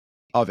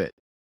of it,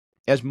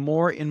 as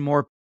more and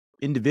more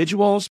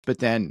individuals, but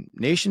then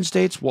nation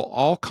states will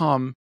all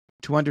come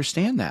to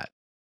understand that.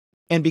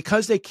 And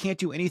because they can't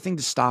do anything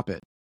to stop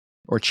it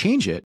or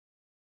change it,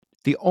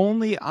 the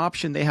only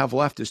option they have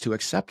left is to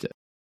accept it.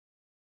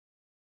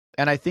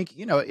 And I think,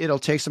 it'll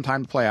take some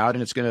time to play out,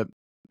 and it's going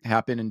to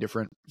happen in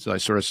different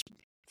sort of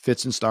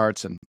fits and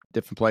starts in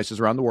different places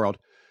around the world.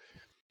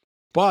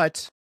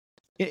 But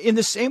in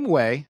the same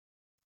way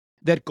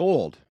that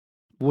gold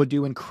would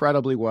do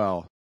incredibly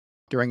well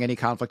during any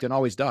conflict and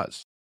always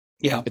does.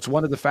 Yeah. It's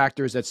one of the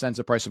factors that sends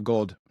the price of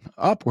gold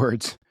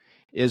upwards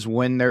is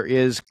when there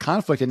is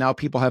conflict and now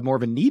people have more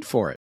of a need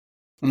for it.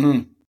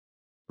 Mm-hmm.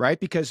 Right?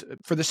 Because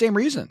for the same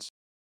reasons.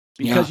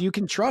 Because you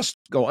can trust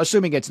gold,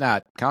 assuming it's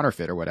not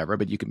counterfeit or whatever,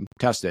 but you can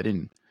test it,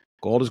 and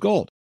gold is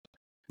gold.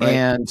 Right.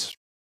 And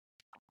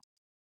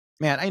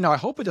man, I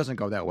hope it doesn't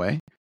go that way.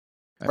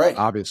 Right.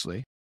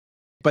 Obviously.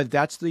 But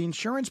that's the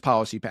insurance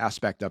policy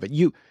aspect of it.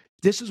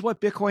 This is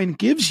what Bitcoin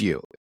gives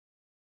you.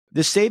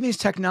 The savings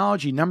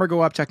technology, number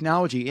go up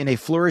technology in a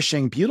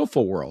flourishing,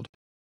 beautiful world.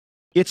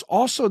 It's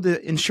also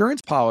the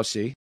insurance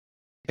policy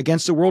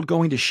against the world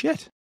going to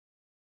shit.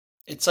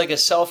 It's like a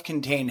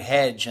self-contained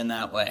hedge in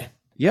that way.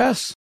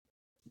 Yes.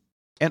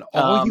 And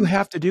all you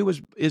have to do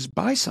is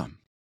buy some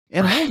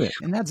and hold it,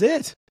 and that's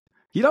it.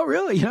 You don't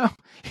really,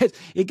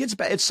 it gets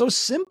bad. It's so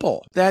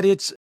simple that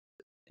it's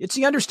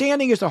the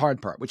understanding is the hard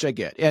part, which I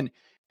get, and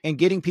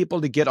getting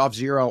people to get off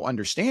zero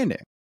understanding,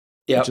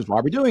 which is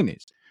why we're doing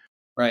these.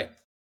 Right.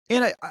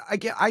 And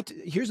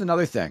here's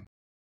another thing,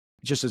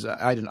 just as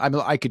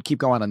I could keep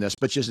going on this,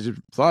 but just as a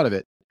thought of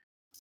it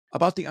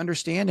about the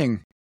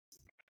understanding.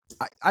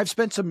 I've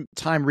spent some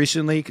time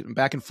recently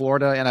back in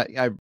Florida, and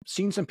I've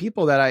seen some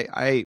people that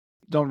I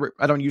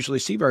don't usually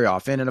see very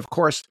often. And of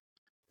course,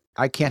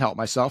 I can't help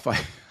myself. I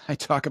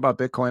talk about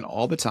Bitcoin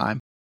all the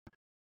time.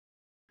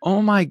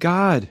 Oh my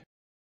God.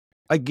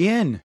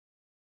 Again,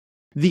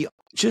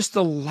 just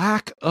the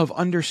lack of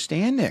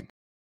understanding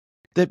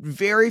that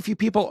very few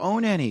people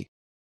own any.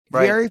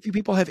 Right. Very few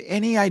people have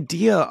any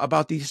idea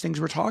about these things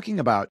we're talking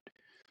about.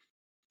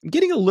 I'm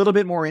getting a little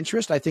bit more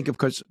interest, I think,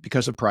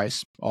 because of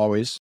price,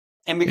 always.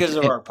 And because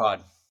of our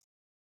pod.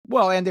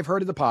 Well, and they've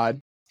heard of the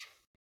pod.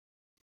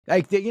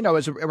 Like,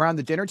 as around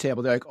the dinner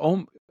table, they're like,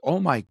 oh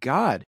my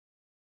God,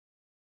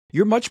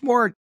 you're much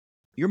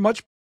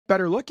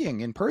better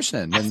looking in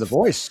person than the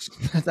voice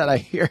that I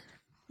hear.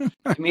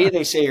 To me,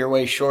 they say you're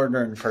way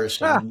shorter in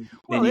person.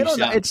 Well, they don't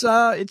know. It's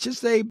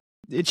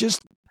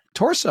just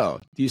torso.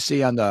 Do you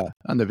see on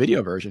the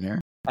video version here?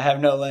 I have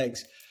no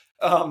legs.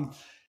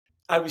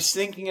 I was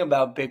thinking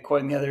about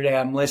Bitcoin the other day.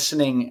 I'm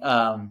listening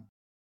to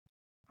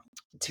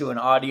an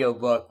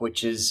audiobook,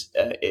 which is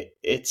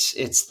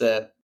it's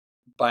the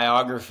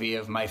biography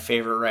of my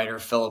favorite writer,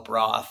 Philip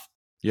Roth.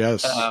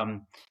 Yes.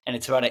 And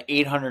it's about an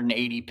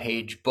 880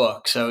 page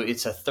book. So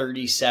it's a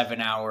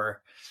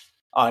 37-hour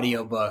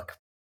audiobook.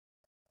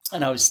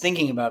 And I was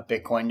thinking about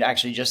Bitcoin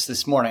actually just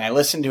this morning. I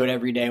listen to it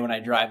every day when I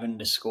drive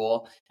into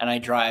school, and I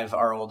drive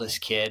our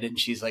oldest kid, and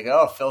she's like,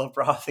 "Oh, Philip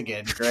Roth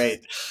again.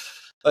 Great."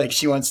 Like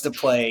she wants to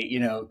play,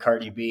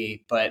 Cardi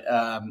B. But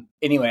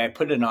anyway, I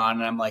put it on,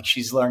 and I'm like,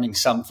 she's learning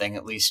something,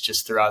 at least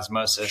just through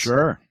osmosis.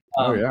 Sure.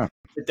 Oh, yeah.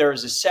 But there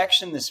was a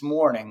section this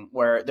morning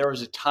where there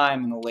was a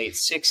time in the late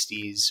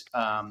 60s,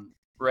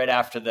 right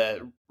after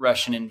the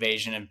Russian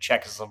invasion of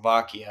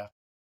Czechoslovakia,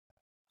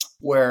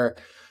 where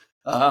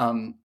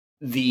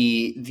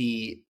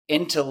the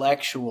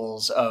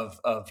intellectuals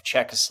of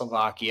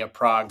Czechoslovakia,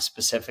 Prague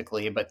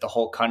specifically, but the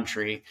whole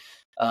country,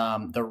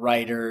 the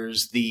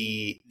writers,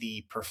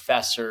 the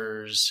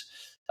professors,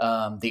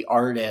 the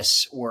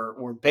artists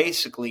were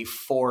basically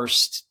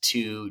forced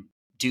to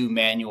do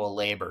manual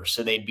labor.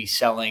 So they'd be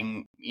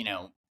selling,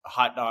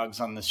 hot dogs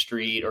on the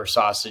street or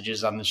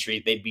sausages on the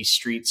street. They'd be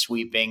street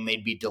sweeping.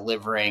 They'd be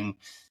delivering,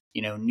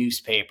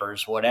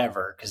 newspapers,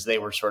 whatever, because they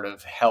were sort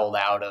of held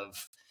out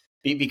of,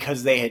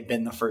 because they had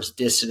been the first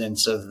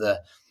dissidents of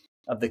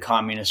the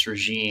communist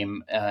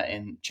regime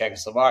in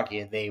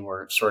Czechoslovakia. They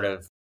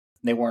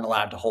weren't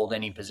allowed to hold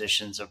any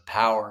positions of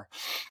power.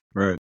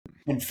 Right.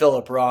 And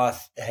Philip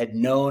Roth had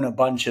known a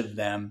bunch of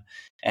them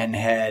and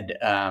had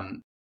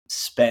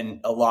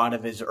spent a lot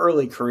of his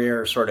early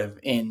career sort of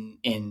in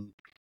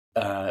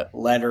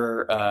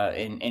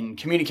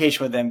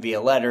communication with them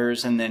via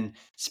letters, and then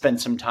spent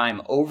some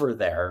time over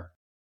there.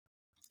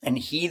 And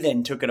he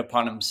then took it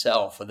upon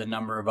himself with a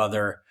number of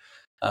other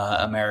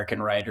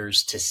American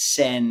writers to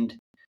send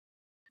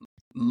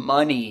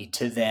money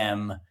to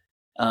them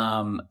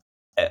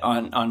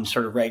on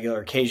sort of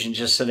regular occasions,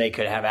 just so they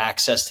could have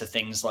access to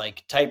things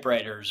like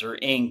typewriters or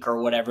ink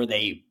or whatever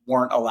they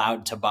weren't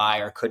allowed to buy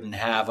or couldn't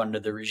have under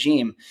the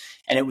regime.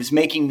 And it was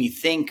making me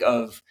think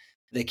of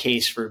the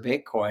case for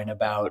Bitcoin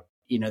about,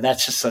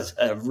 that's just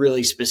a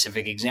really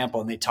specific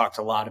example. And they talked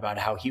a lot about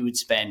how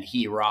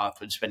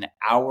Roth would spend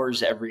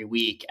hours every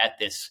week at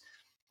this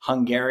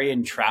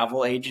Hungarian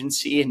travel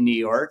agency in New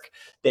York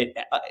that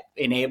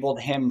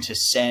enabled him to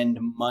send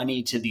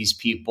money to these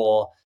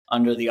people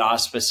under the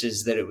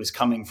auspices that it was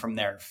coming from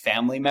their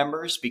family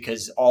members,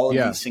 because all of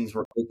these things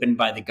were opened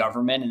by the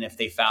government. And if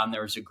they found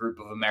there was a group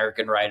of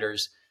American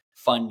writers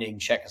funding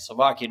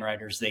Czechoslovakian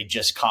writers, they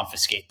just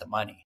confiscate the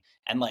money.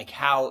 And like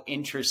how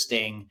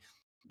interesting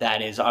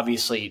that is,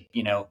 obviously,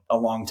 a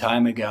long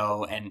time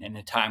ago and in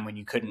a time when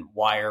you couldn't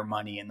wire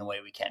money in the way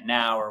we can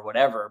now or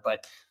whatever.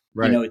 But,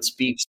 it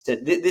speaks to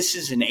this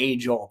is an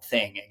age old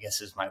thing, I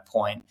guess is my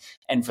point.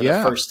 And for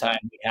the first time,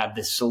 we have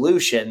this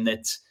solution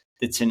that's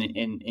an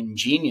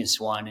ingenious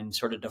one and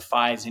sort of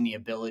defies any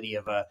ability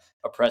of a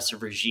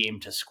oppressive regime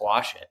to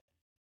squash it.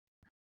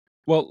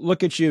 Well,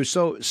 look at you.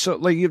 So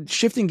like you're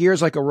shifting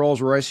gears like a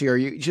Rolls Royce here.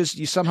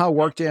 You somehow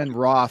worked in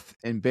Roth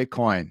and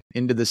Bitcoin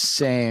into the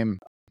same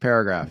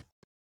paragraph.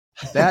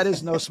 That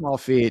is no small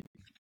feat.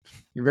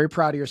 You're very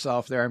proud of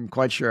yourself there, I'm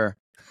quite sure.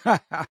 I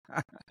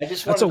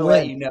just wanted to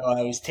let you know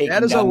I was taking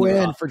that is a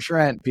win Roth for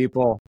Trent,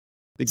 people.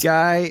 The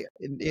guy,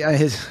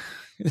 I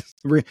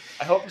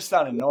hope it's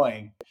not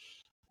annoying.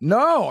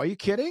 No, are you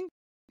kidding?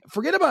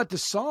 Forget about the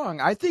song.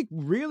 I think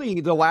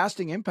really the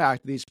lasting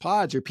impact of these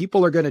pods are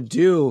people are going to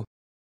do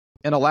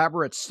an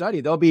elaborate study.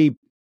 There'll be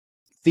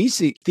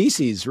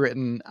theses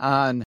written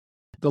on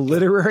the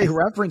literary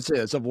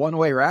references of One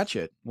Way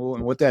Ratchet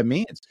and what that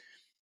means.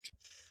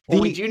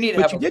 Well, we do need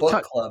to have a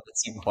book club at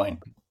some point.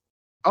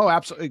 Oh,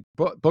 absolutely.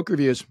 Book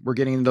reviews. We're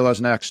getting into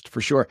those next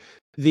for sure.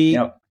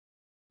 But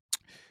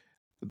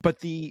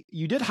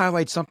you did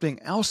highlight something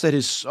else that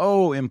is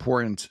so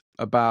important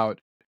about,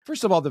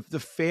 first of all, the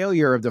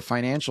failure of the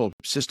financial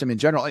system in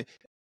general.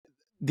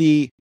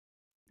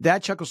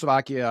 That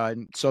Czechoslovakia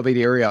and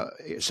Soviet era,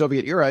 it's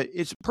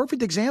a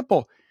perfect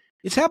example.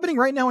 It's happening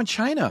right now in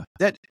China,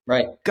 that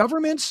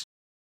governments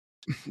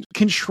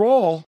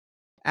control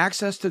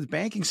access to the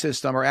banking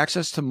system or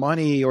access to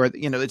money, or,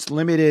 it's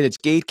limited, it's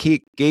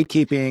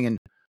gatekeeping and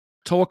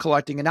toll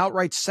collecting and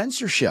outright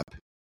censorship.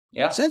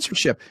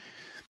 Censorship.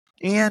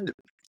 And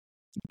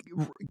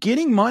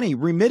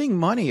remitting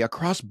money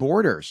across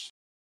borders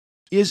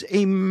is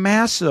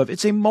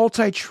it's a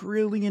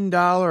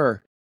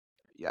multi-trillion-dollar,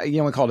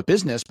 we call it a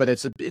business, but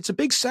it's a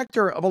big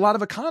sector of a lot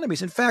of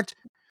economies. In fact,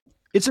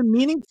 it's a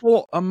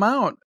meaningful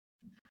amount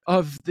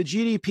of the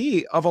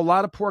GDP of a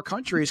lot of poor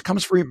countries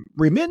comes from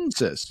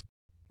remittances.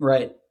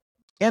 Right.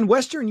 And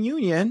Western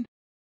Union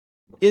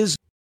is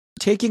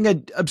taking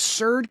an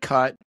absurd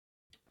cut.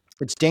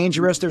 It's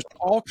dangerous. There's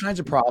all kinds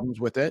of problems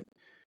with it.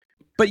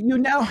 But you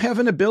now have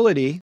an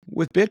ability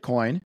with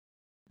Bitcoin.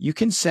 You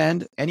can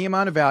send any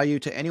amount of value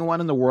to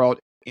anyone in the world,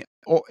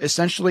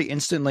 essentially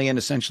instantly and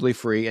essentially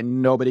free,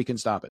 and nobody can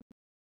stop it.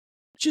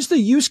 Just the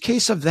use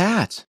case of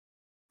that.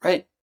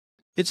 Right.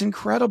 It's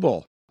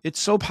incredible. It's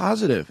so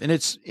positive.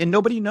 And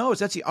nobody knows.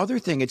 That's the other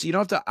thing. You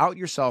don't have to out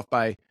yourself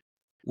by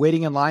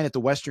waiting in line at the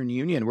Western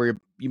Union where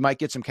you might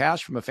get some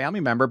cash from a family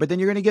member, but then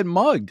you're going to get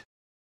mugged.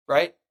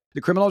 Right.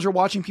 The criminals are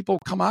watching people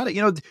come out.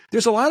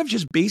 There's a lot of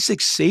just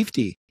basic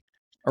safety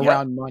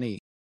around money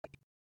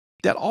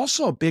that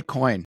also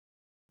Bitcoin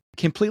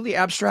completely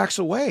abstracts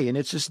away. And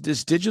it's just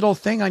this digital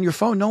thing on your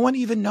phone. No one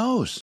even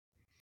knows.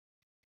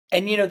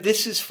 And,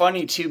 this is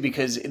funny, too,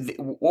 because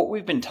what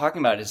we've been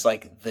talking about is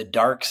like the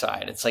dark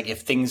side. It's like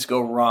if things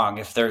go wrong,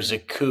 if there's a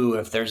coup,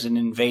 if there's an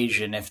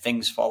invasion, if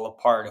things fall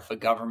apart, if a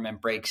government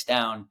breaks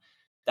down,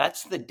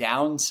 that's the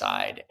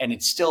downside. And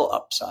it's still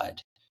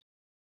upside.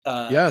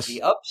 Yes.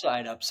 The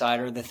upside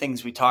are the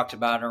things we talked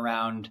about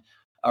around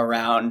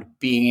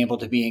being able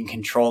to be in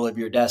control of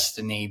your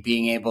destiny,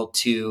 being able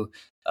to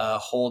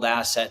hold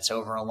assets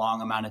over a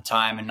long amount of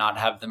time and not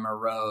have them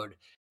erode.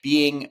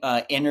 Being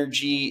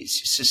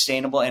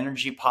sustainable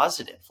energy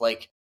positive,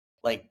 like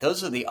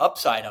those are the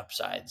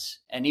upsides,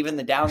 and even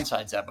the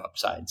downsides have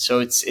upsides. So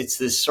it's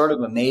this sort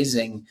of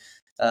amazing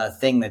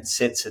thing that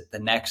sits at the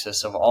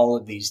nexus of all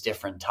of these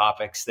different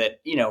topics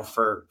that,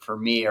 for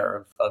me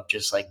are of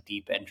just like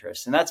deep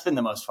interest. And that's been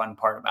the most fun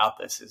part about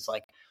this, is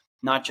like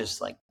not just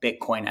like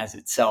Bitcoin as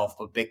itself,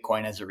 but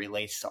Bitcoin as it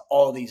relates to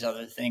all these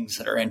other things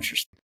that are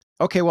interesting.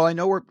 Okay, well, I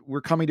know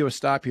we're coming to a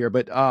stop here,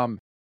 but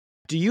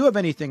do you have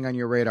anything on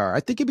your radar?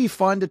 I think it'd be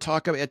fun to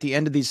talk about at the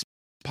end of these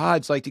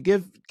pods, like to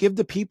give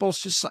the people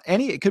just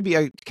it could be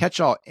a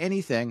catch-all,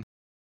 anything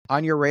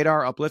on your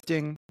radar,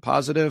 uplifting,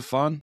 positive,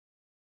 fun.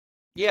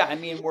 Yeah, I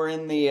mean, we're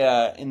in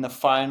the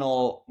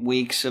final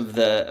weeks of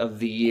the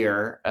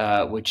year,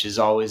 which is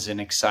always an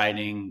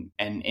exciting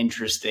and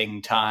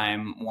interesting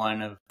time.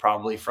 One of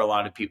probably for a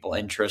lot of people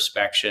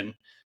introspection.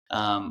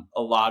 A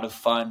lot of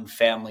fun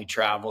family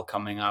travel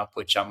coming up,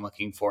 which I'm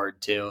looking forward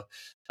to.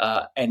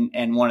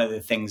 And one of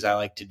the things I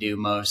like to do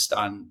most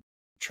on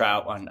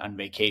Trout on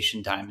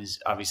vacation time is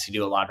obviously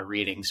do a lot of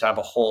reading. So I have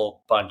a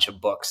whole bunch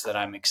of books that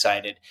I'm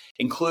excited,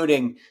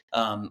 including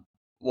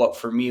what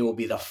for me will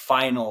be the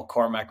final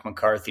Cormac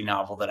McCarthy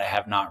novel that I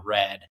have not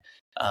read.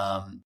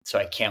 So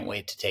I can't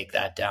wait to take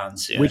that down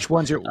soon.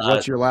 What's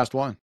your last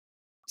one?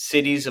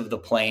 Cities of the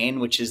Plain,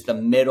 which is the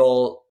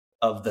middle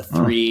of the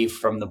three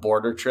from the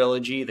Border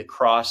trilogy. The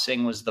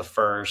Crossing was the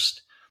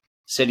first.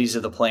 Cities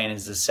of the Plain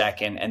is the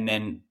second. And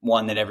then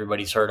one that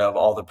everybody's heard of,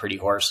 All the Pretty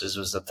Horses,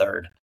 was the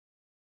third.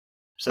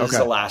 So this is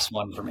the last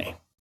one for me.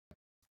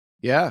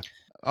 Yeah.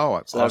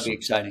 Oh, so that'll be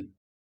exciting.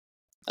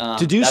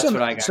 To do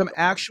some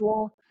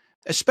actual,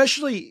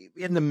 especially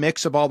in the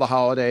mix of all the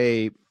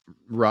holiday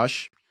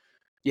rush,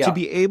 to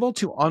be able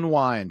to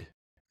unwind,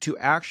 to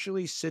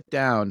actually sit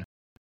down,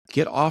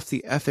 get off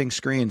the effing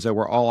screens that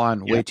we're all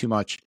on way too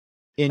much,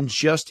 and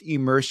just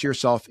immerse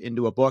yourself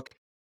into a book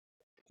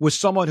with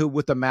someone who,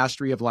 with the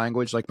mastery of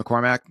language like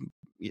McCormack,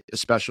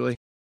 especially,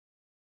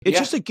 it's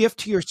just a gift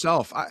to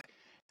yourself.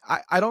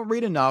 I don't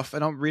read enough. I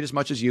don't read as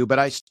much as you, but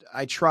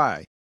I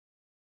try.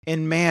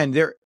 And man,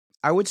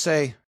 I would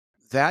say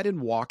that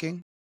and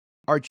walking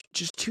are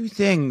just two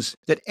things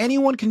that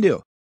anyone can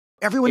do.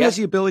 Everyone has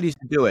the ability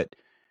to do it.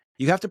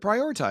 You have to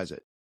prioritize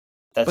it.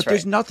 But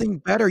there's nothing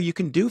better you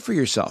can do for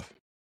yourself.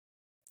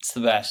 It's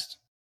the best.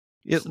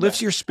 It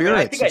lifts your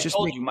spirits. I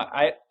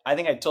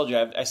think I told you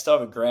I still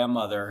have a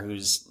grandmother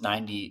who's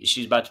 90.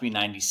 She's about to be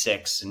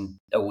 96 in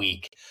a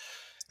week.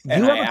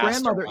 You have a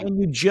grandmother, and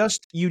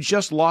you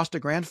just lost a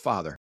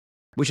grandfather,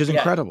 which is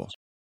incredible.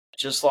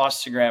 Just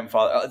lost a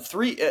grandfather.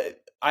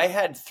 I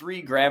had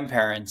 3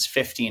 grandparents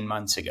 15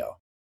 months ago.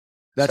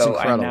 That's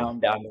incredible. Now I'm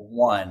down to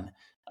 1.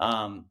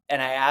 And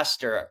I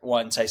asked her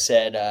once. I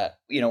said,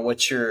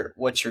 what's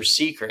your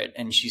secret?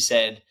 And she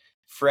said,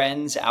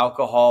 friends,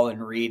 alcohol,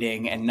 and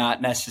reading, and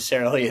not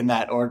necessarily in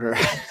that order.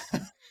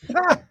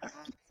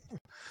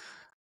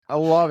 I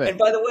love it. And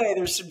by the way,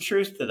 there's some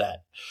truth to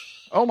that.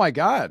 Oh my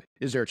God.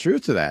 Is there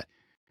truth to that?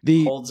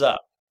 Holds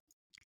up.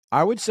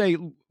 I would say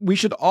we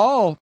should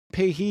all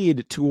pay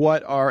heed to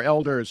what our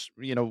elders,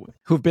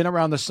 who've been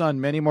around the sun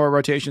many more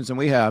rotations than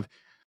we have.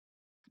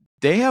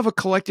 They have a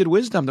collected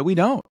wisdom that we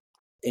don't.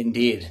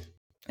 Indeed.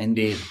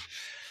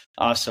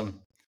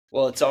 Awesome.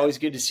 Well, it's always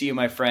good to see you,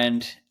 my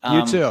friend.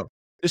 You too.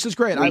 This is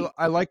great.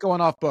 I like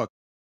going off book.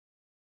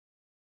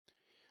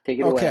 Take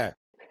it away. Okay.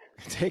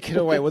 Take it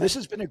away. Well, this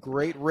has been a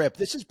great rip.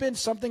 This has been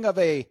something of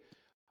a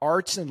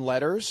arts and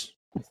letters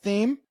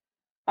theme.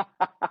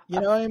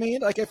 You know what I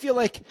mean? Like, I feel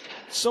like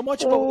so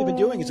much of what we've been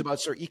doing is about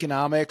sort of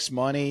economics,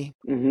 money.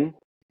 Mm-hmm.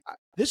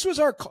 This was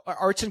our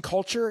arts and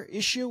culture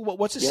issue.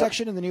 What's the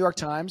section in the New York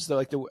Times?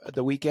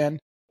 The weekend?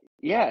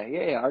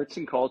 Yeah. Arts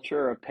and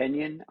culture,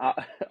 opinion,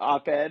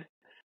 op-ed.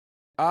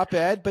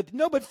 Op-ed, but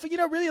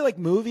really like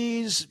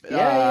movies,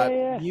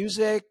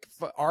 music,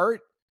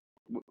 art.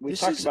 We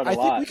talked about a lot.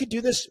 I think we could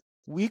do this.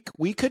 We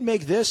could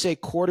make this a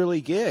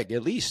quarterly gig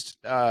at least.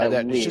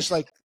 It's just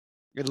like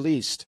at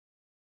least.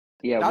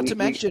 Yeah. Not to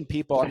mention,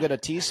 people, I'm going to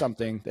tease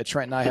something that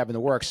Trent and I have in the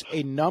works.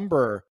 A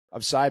number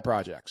of side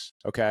projects.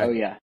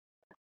 Okay.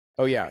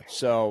 Oh yeah.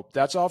 So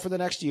that's all for the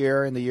next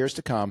year and the years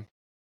to come.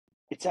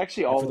 It's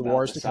actually all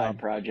about the side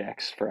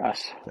projects for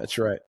us. That's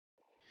right.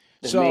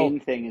 The main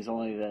thing is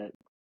the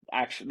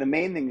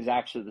main thing is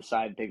actually the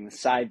side thing. The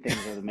side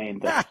things are the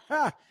main thing.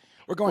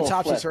 We're going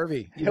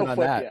topsy-turvy even on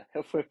that.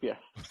 He'll flip you.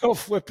 He'll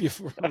flip you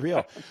for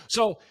real.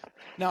 So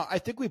now I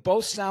think we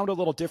both sound a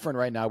little different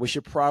right now. We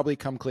should probably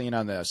come clean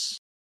on this.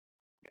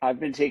 I've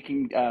been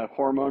taking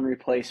hormone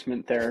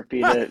replacement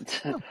therapy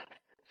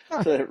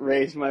to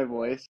raise my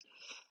voice.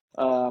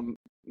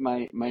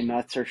 My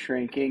nuts are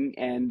shrinking,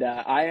 and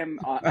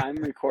I'm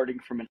recording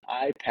from an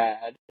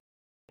iPad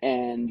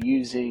and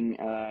using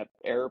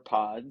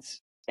AirPods,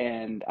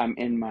 and I'm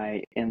in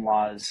my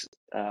in-laws'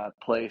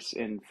 place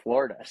in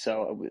Florida.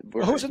 So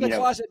who's in the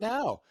closet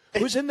now?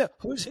 Who's in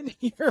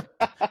your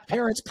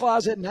parents'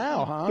 closet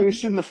now? Huh?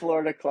 Who's in the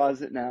Florida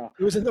closet now?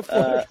 Who's in the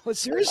Florida?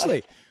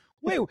 Seriously.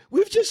 Wait,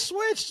 we've just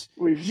switched.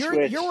 You're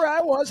where I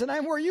was, and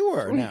I'm where you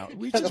were now.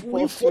 We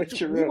went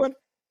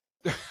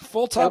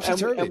full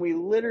topsy-turvy. And we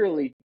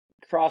literally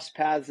crossed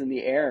paths in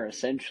the air,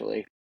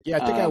 essentially. Yeah,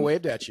 I think I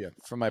waved at you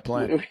from my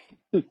plane.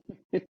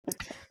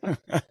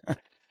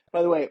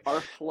 By the way,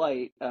 our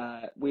flight,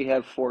 we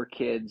have 4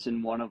 kids,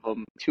 and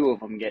 2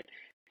 of them get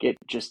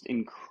just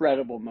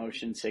incredible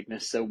motion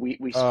sickness. So we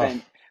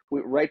spent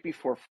right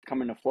before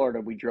coming to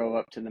Florida, we drove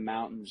up to the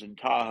mountains in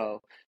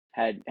Tahoe,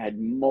 had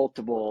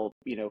multiple,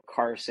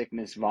 car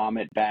sickness,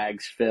 vomit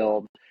bags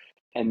filled,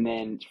 and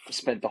then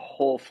spent the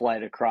whole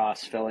flight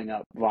across filling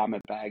up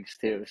vomit bags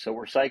too. So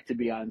we're psyched to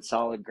be on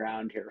solid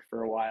ground here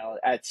for a while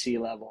at sea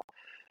level.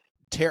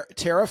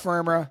 Terra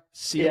firma,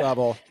 sea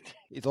level.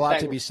 It's a lot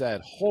to be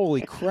said.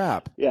 Holy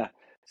crap. Yeah.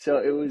 So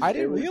it was. I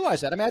didn't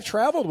realize that. I mean, I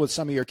traveled with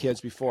some of your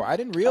kids before. I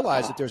didn't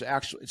realize that there's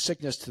actual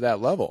sickness to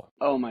that level.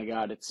 Oh my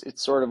God.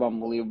 It's sort of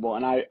unbelievable.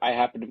 And I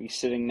happen to be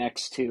sitting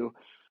next to,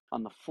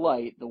 on the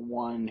flight, the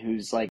one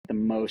who's like the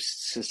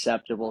most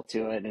susceptible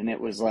to it. And it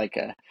was like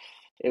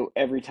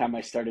every time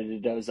I started to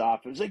doze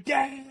off, it was like,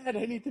 Dad,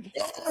 I need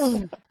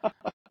to.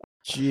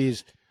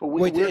 Jeez. But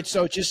Wait,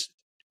 so just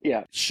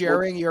yeah,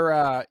 sharing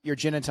your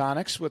gin and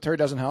tonics with her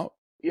doesn't help?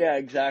 yeah,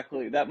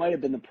 exactly. That might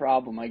have been the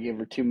problem. I gave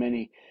her too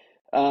many.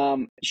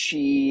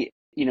 She,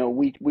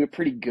 we're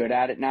pretty good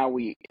at it now.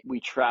 We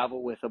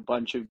travel with a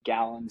bunch of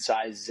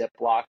gallon-sized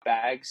Ziploc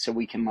bags, so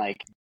we can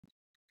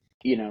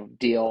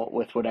deal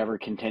with whatever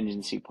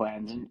contingency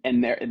plans.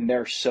 And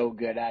they're so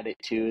good at it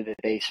too that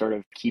they sort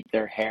of keep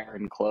their hair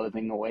and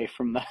clothing away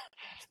from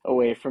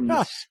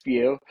the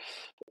spew.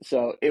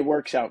 So it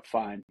works out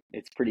fine.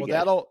 It's pretty Well,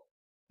 good.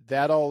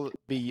 that'll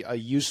be a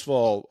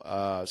useful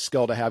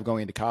skill to have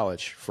going into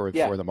college for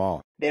Yeah. them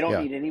all. They don't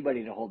Yeah. need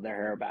anybody to hold their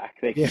hair back.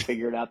 They can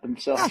figure it out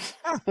themselves.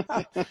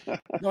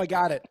 No, I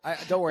got it.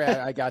 Don't worry,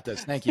 I got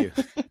this. Thank you.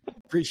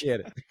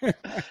 Appreciate it.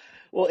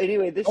 Well,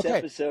 anyway, this Okay.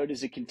 episode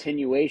is a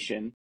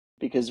continuation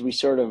because we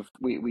sort of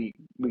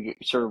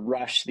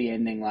rushed the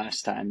ending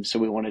last time, so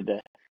we wanted to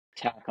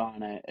tack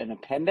on an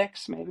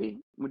appendix, maybe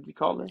would you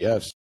call this?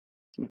 Yes.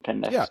 An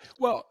appendix. Yeah.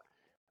 Well,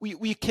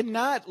 we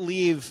cannot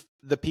leave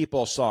the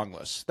people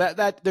songless.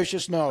 That there's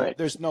just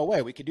there's no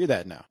way we could do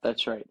that now.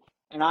 That's right.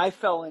 And I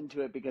fell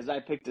into it because I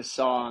picked a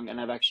song,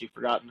 and I've actually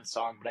forgotten the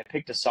song, but I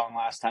picked a song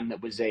last time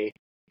that was we'd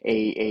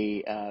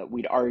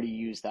already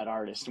used that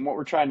artist. And what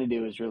we're trying to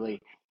do is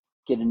really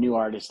get a new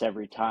artist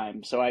every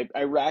time. So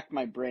I racked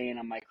my brain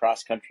on my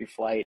cross-country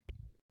flight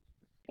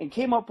and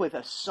came up with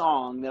a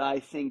song that I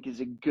think is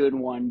a good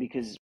one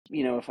because,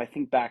 if I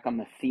think back on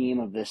the theme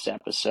of this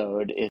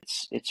episode,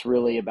 it's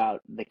really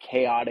about the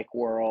chaotic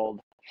world,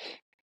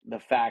 the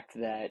fact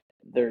that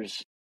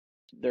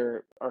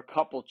there are a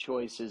couple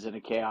choices in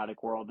a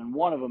chaotic world, and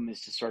one of them is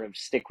to sort of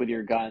stick with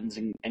your guns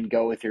and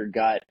go with your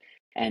gut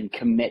and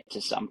commit to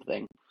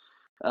something.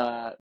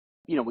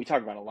 We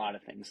talked about a lot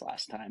of things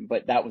last time,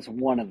 but that was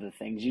one of the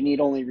things. You need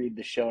only read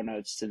the show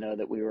notes to know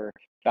that we were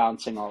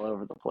bouncing all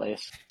over the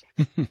place.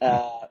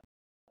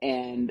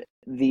 And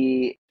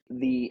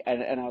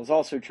I was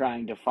also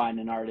trying to find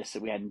an artist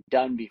that we hadn't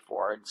done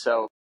before, and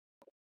so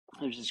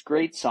there's this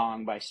great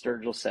song by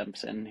Sturgill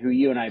Simpson, who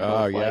you and I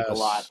both like a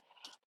lot.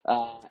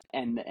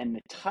 And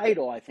the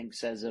title, I think,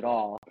 says it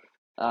all.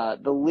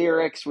 The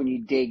lyrics, when you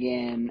dig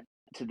in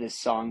to this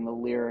song, the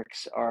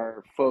lyrics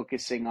are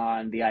focusing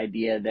on the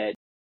idea that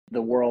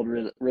the world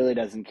really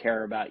doesn't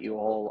care about you a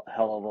whole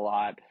hell of a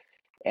lot.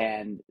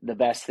 And the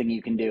best thing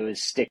you can do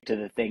is stick to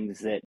the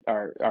things that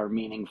are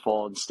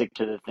meaningful and stick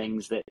to the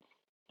things that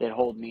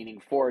hold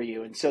meaning for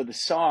you. And so the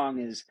song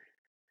is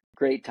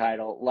great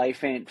title,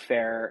 Life Ain't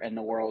Fair and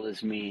the World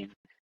Is Mean,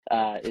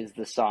 is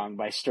the song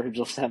by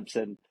Sturgill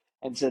Simpson.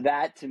 And so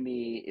that, to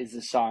me, is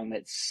a song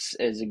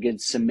is a good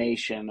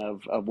summation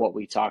of what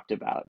we talked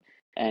about.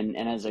 And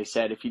as I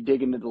said, if you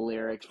dig into the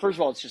lyrics, first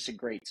of all, it's just a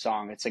great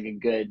song. It's like a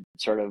good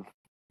sort of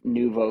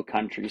nouveau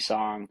country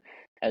song,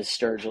 as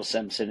Sturgill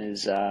Simpson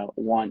is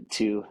wont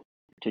to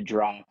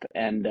drop.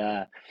 And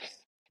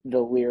the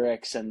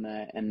lyrics and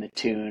the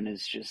tune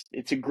is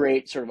it's a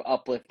great sort of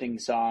uplifting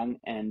song,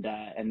 and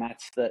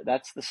that's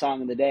the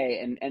song of the day,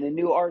 and a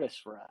new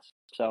artist for us.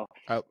 So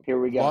here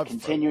we go,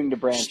 continuing to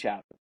branch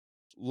out.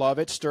 Love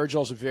it.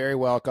 Sturgill's very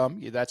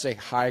welcome. That's a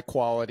high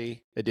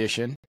quality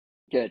addition.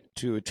 Good.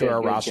 To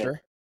our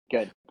roster.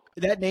 Good.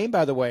 That name,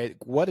 by the way,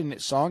 what a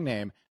song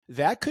name.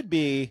 That's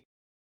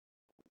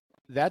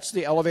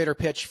the elevator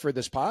pitch for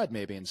this pod,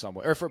 maybe in some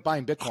way, or for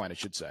buying Bitcoin, I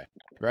should say.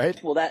 Right?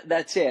 Well,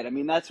 that's it. I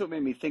mean, that's what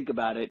made me think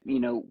about it,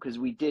 because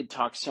we did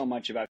talk so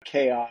much about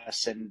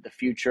chaos and the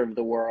future of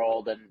the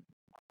world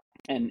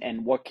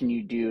and what can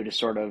you do to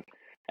sort of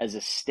as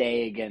a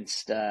stay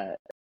against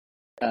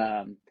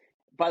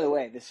by the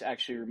way, this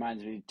actually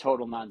reminds me,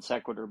 total non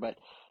sequitur, but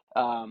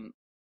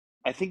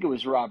I think it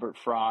was Robert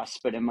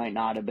Frost, but it might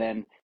not have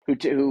been,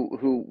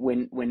 who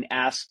when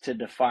asked to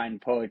define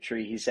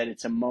poetry, he said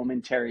it's a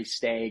momentary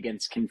stay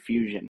against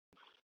confusion.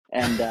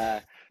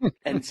 And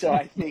and so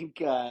I think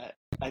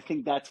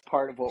that's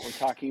part of what we're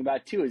talking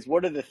about too, is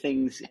what are the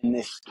things in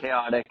this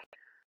chaotic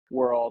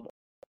world,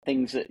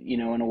 things that,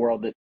 in a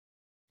world that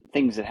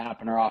things that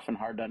happen are often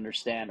hard to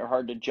understand or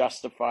hard to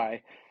justify.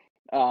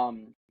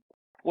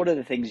 What are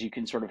the things you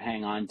can sort of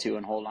hang on to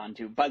and hold on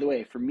to? By the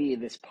way, for me,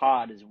 this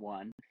pod is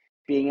one.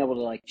 Being able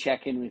to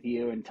check in with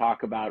you and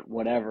talk about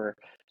whatever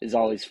is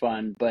always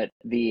fun. But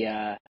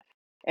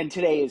and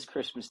today is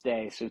Christmas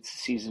Day, so it's a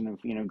season of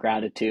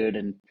gratitude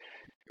and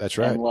that's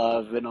right, and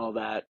love and all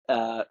that.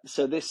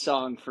 So this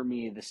song for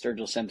me, the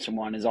Sturgill Simpson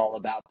one, is all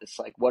about this.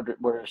 What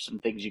are some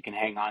things you can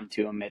hang on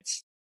to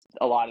amidst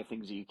a lot of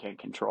things that you can't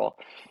control.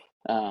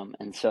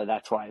 And so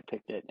that's why I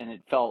picked it, and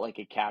it felt like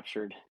it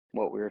captured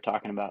what we were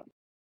talking about.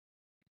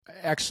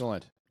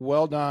 Excellent.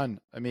 Well done,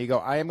 amigo.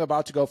 I am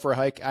about to go for a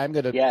hike. I'm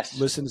going to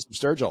listen to some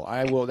Sturgill.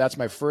 I will. That's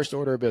my first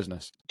order of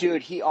business.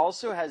 Dude, he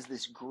also has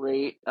this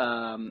great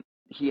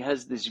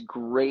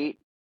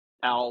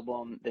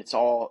album that's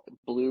all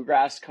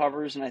bluegrass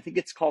covers, and I think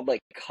it's called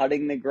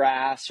Cutting the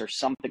Grass or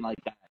something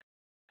like that.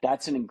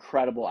 That's an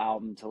incredible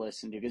album to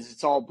listen to because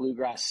it's all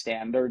bluegrass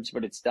standards,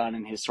 but it's done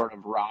in his sort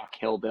of rock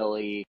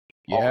hillbilly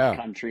all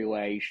country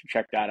way. You should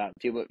check that out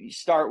too. But you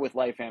start with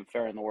Life Ain't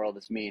Fair and the World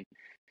Is Mean.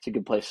 It's a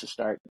good place to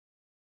start.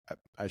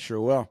 I sure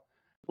will.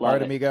 Love All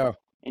right, it. amigo.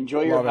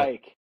 Enjoy your Love it.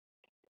 hike.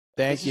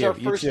 Thank This you. is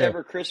our first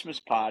ever Christmas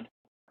pod.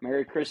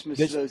 Merry Christmas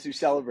to those who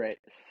celebrate.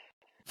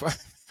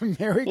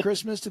 Merry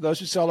Christmas to those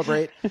who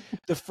celebrate.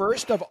 The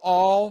first of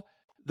all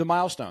the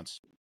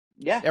milestones.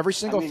 Yeah. Every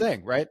single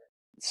thing, right?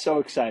 So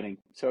exciting.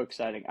 So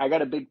exciting. I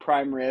got a big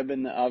prime rib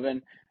in the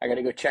oven. I got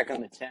to go check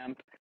on the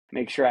temp,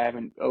 make sure I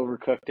haven't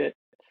overcooked it.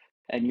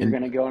 And you're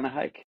going to go on a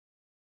hike.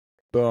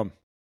 Boom.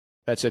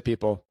 That's it,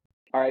 people.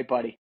 All right,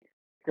 buddy.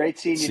 Great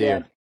seeing you, See you.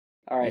 Dan.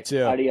 All right. You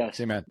too. Adios.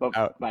 See you, man. Bye.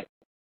 Out. Bye.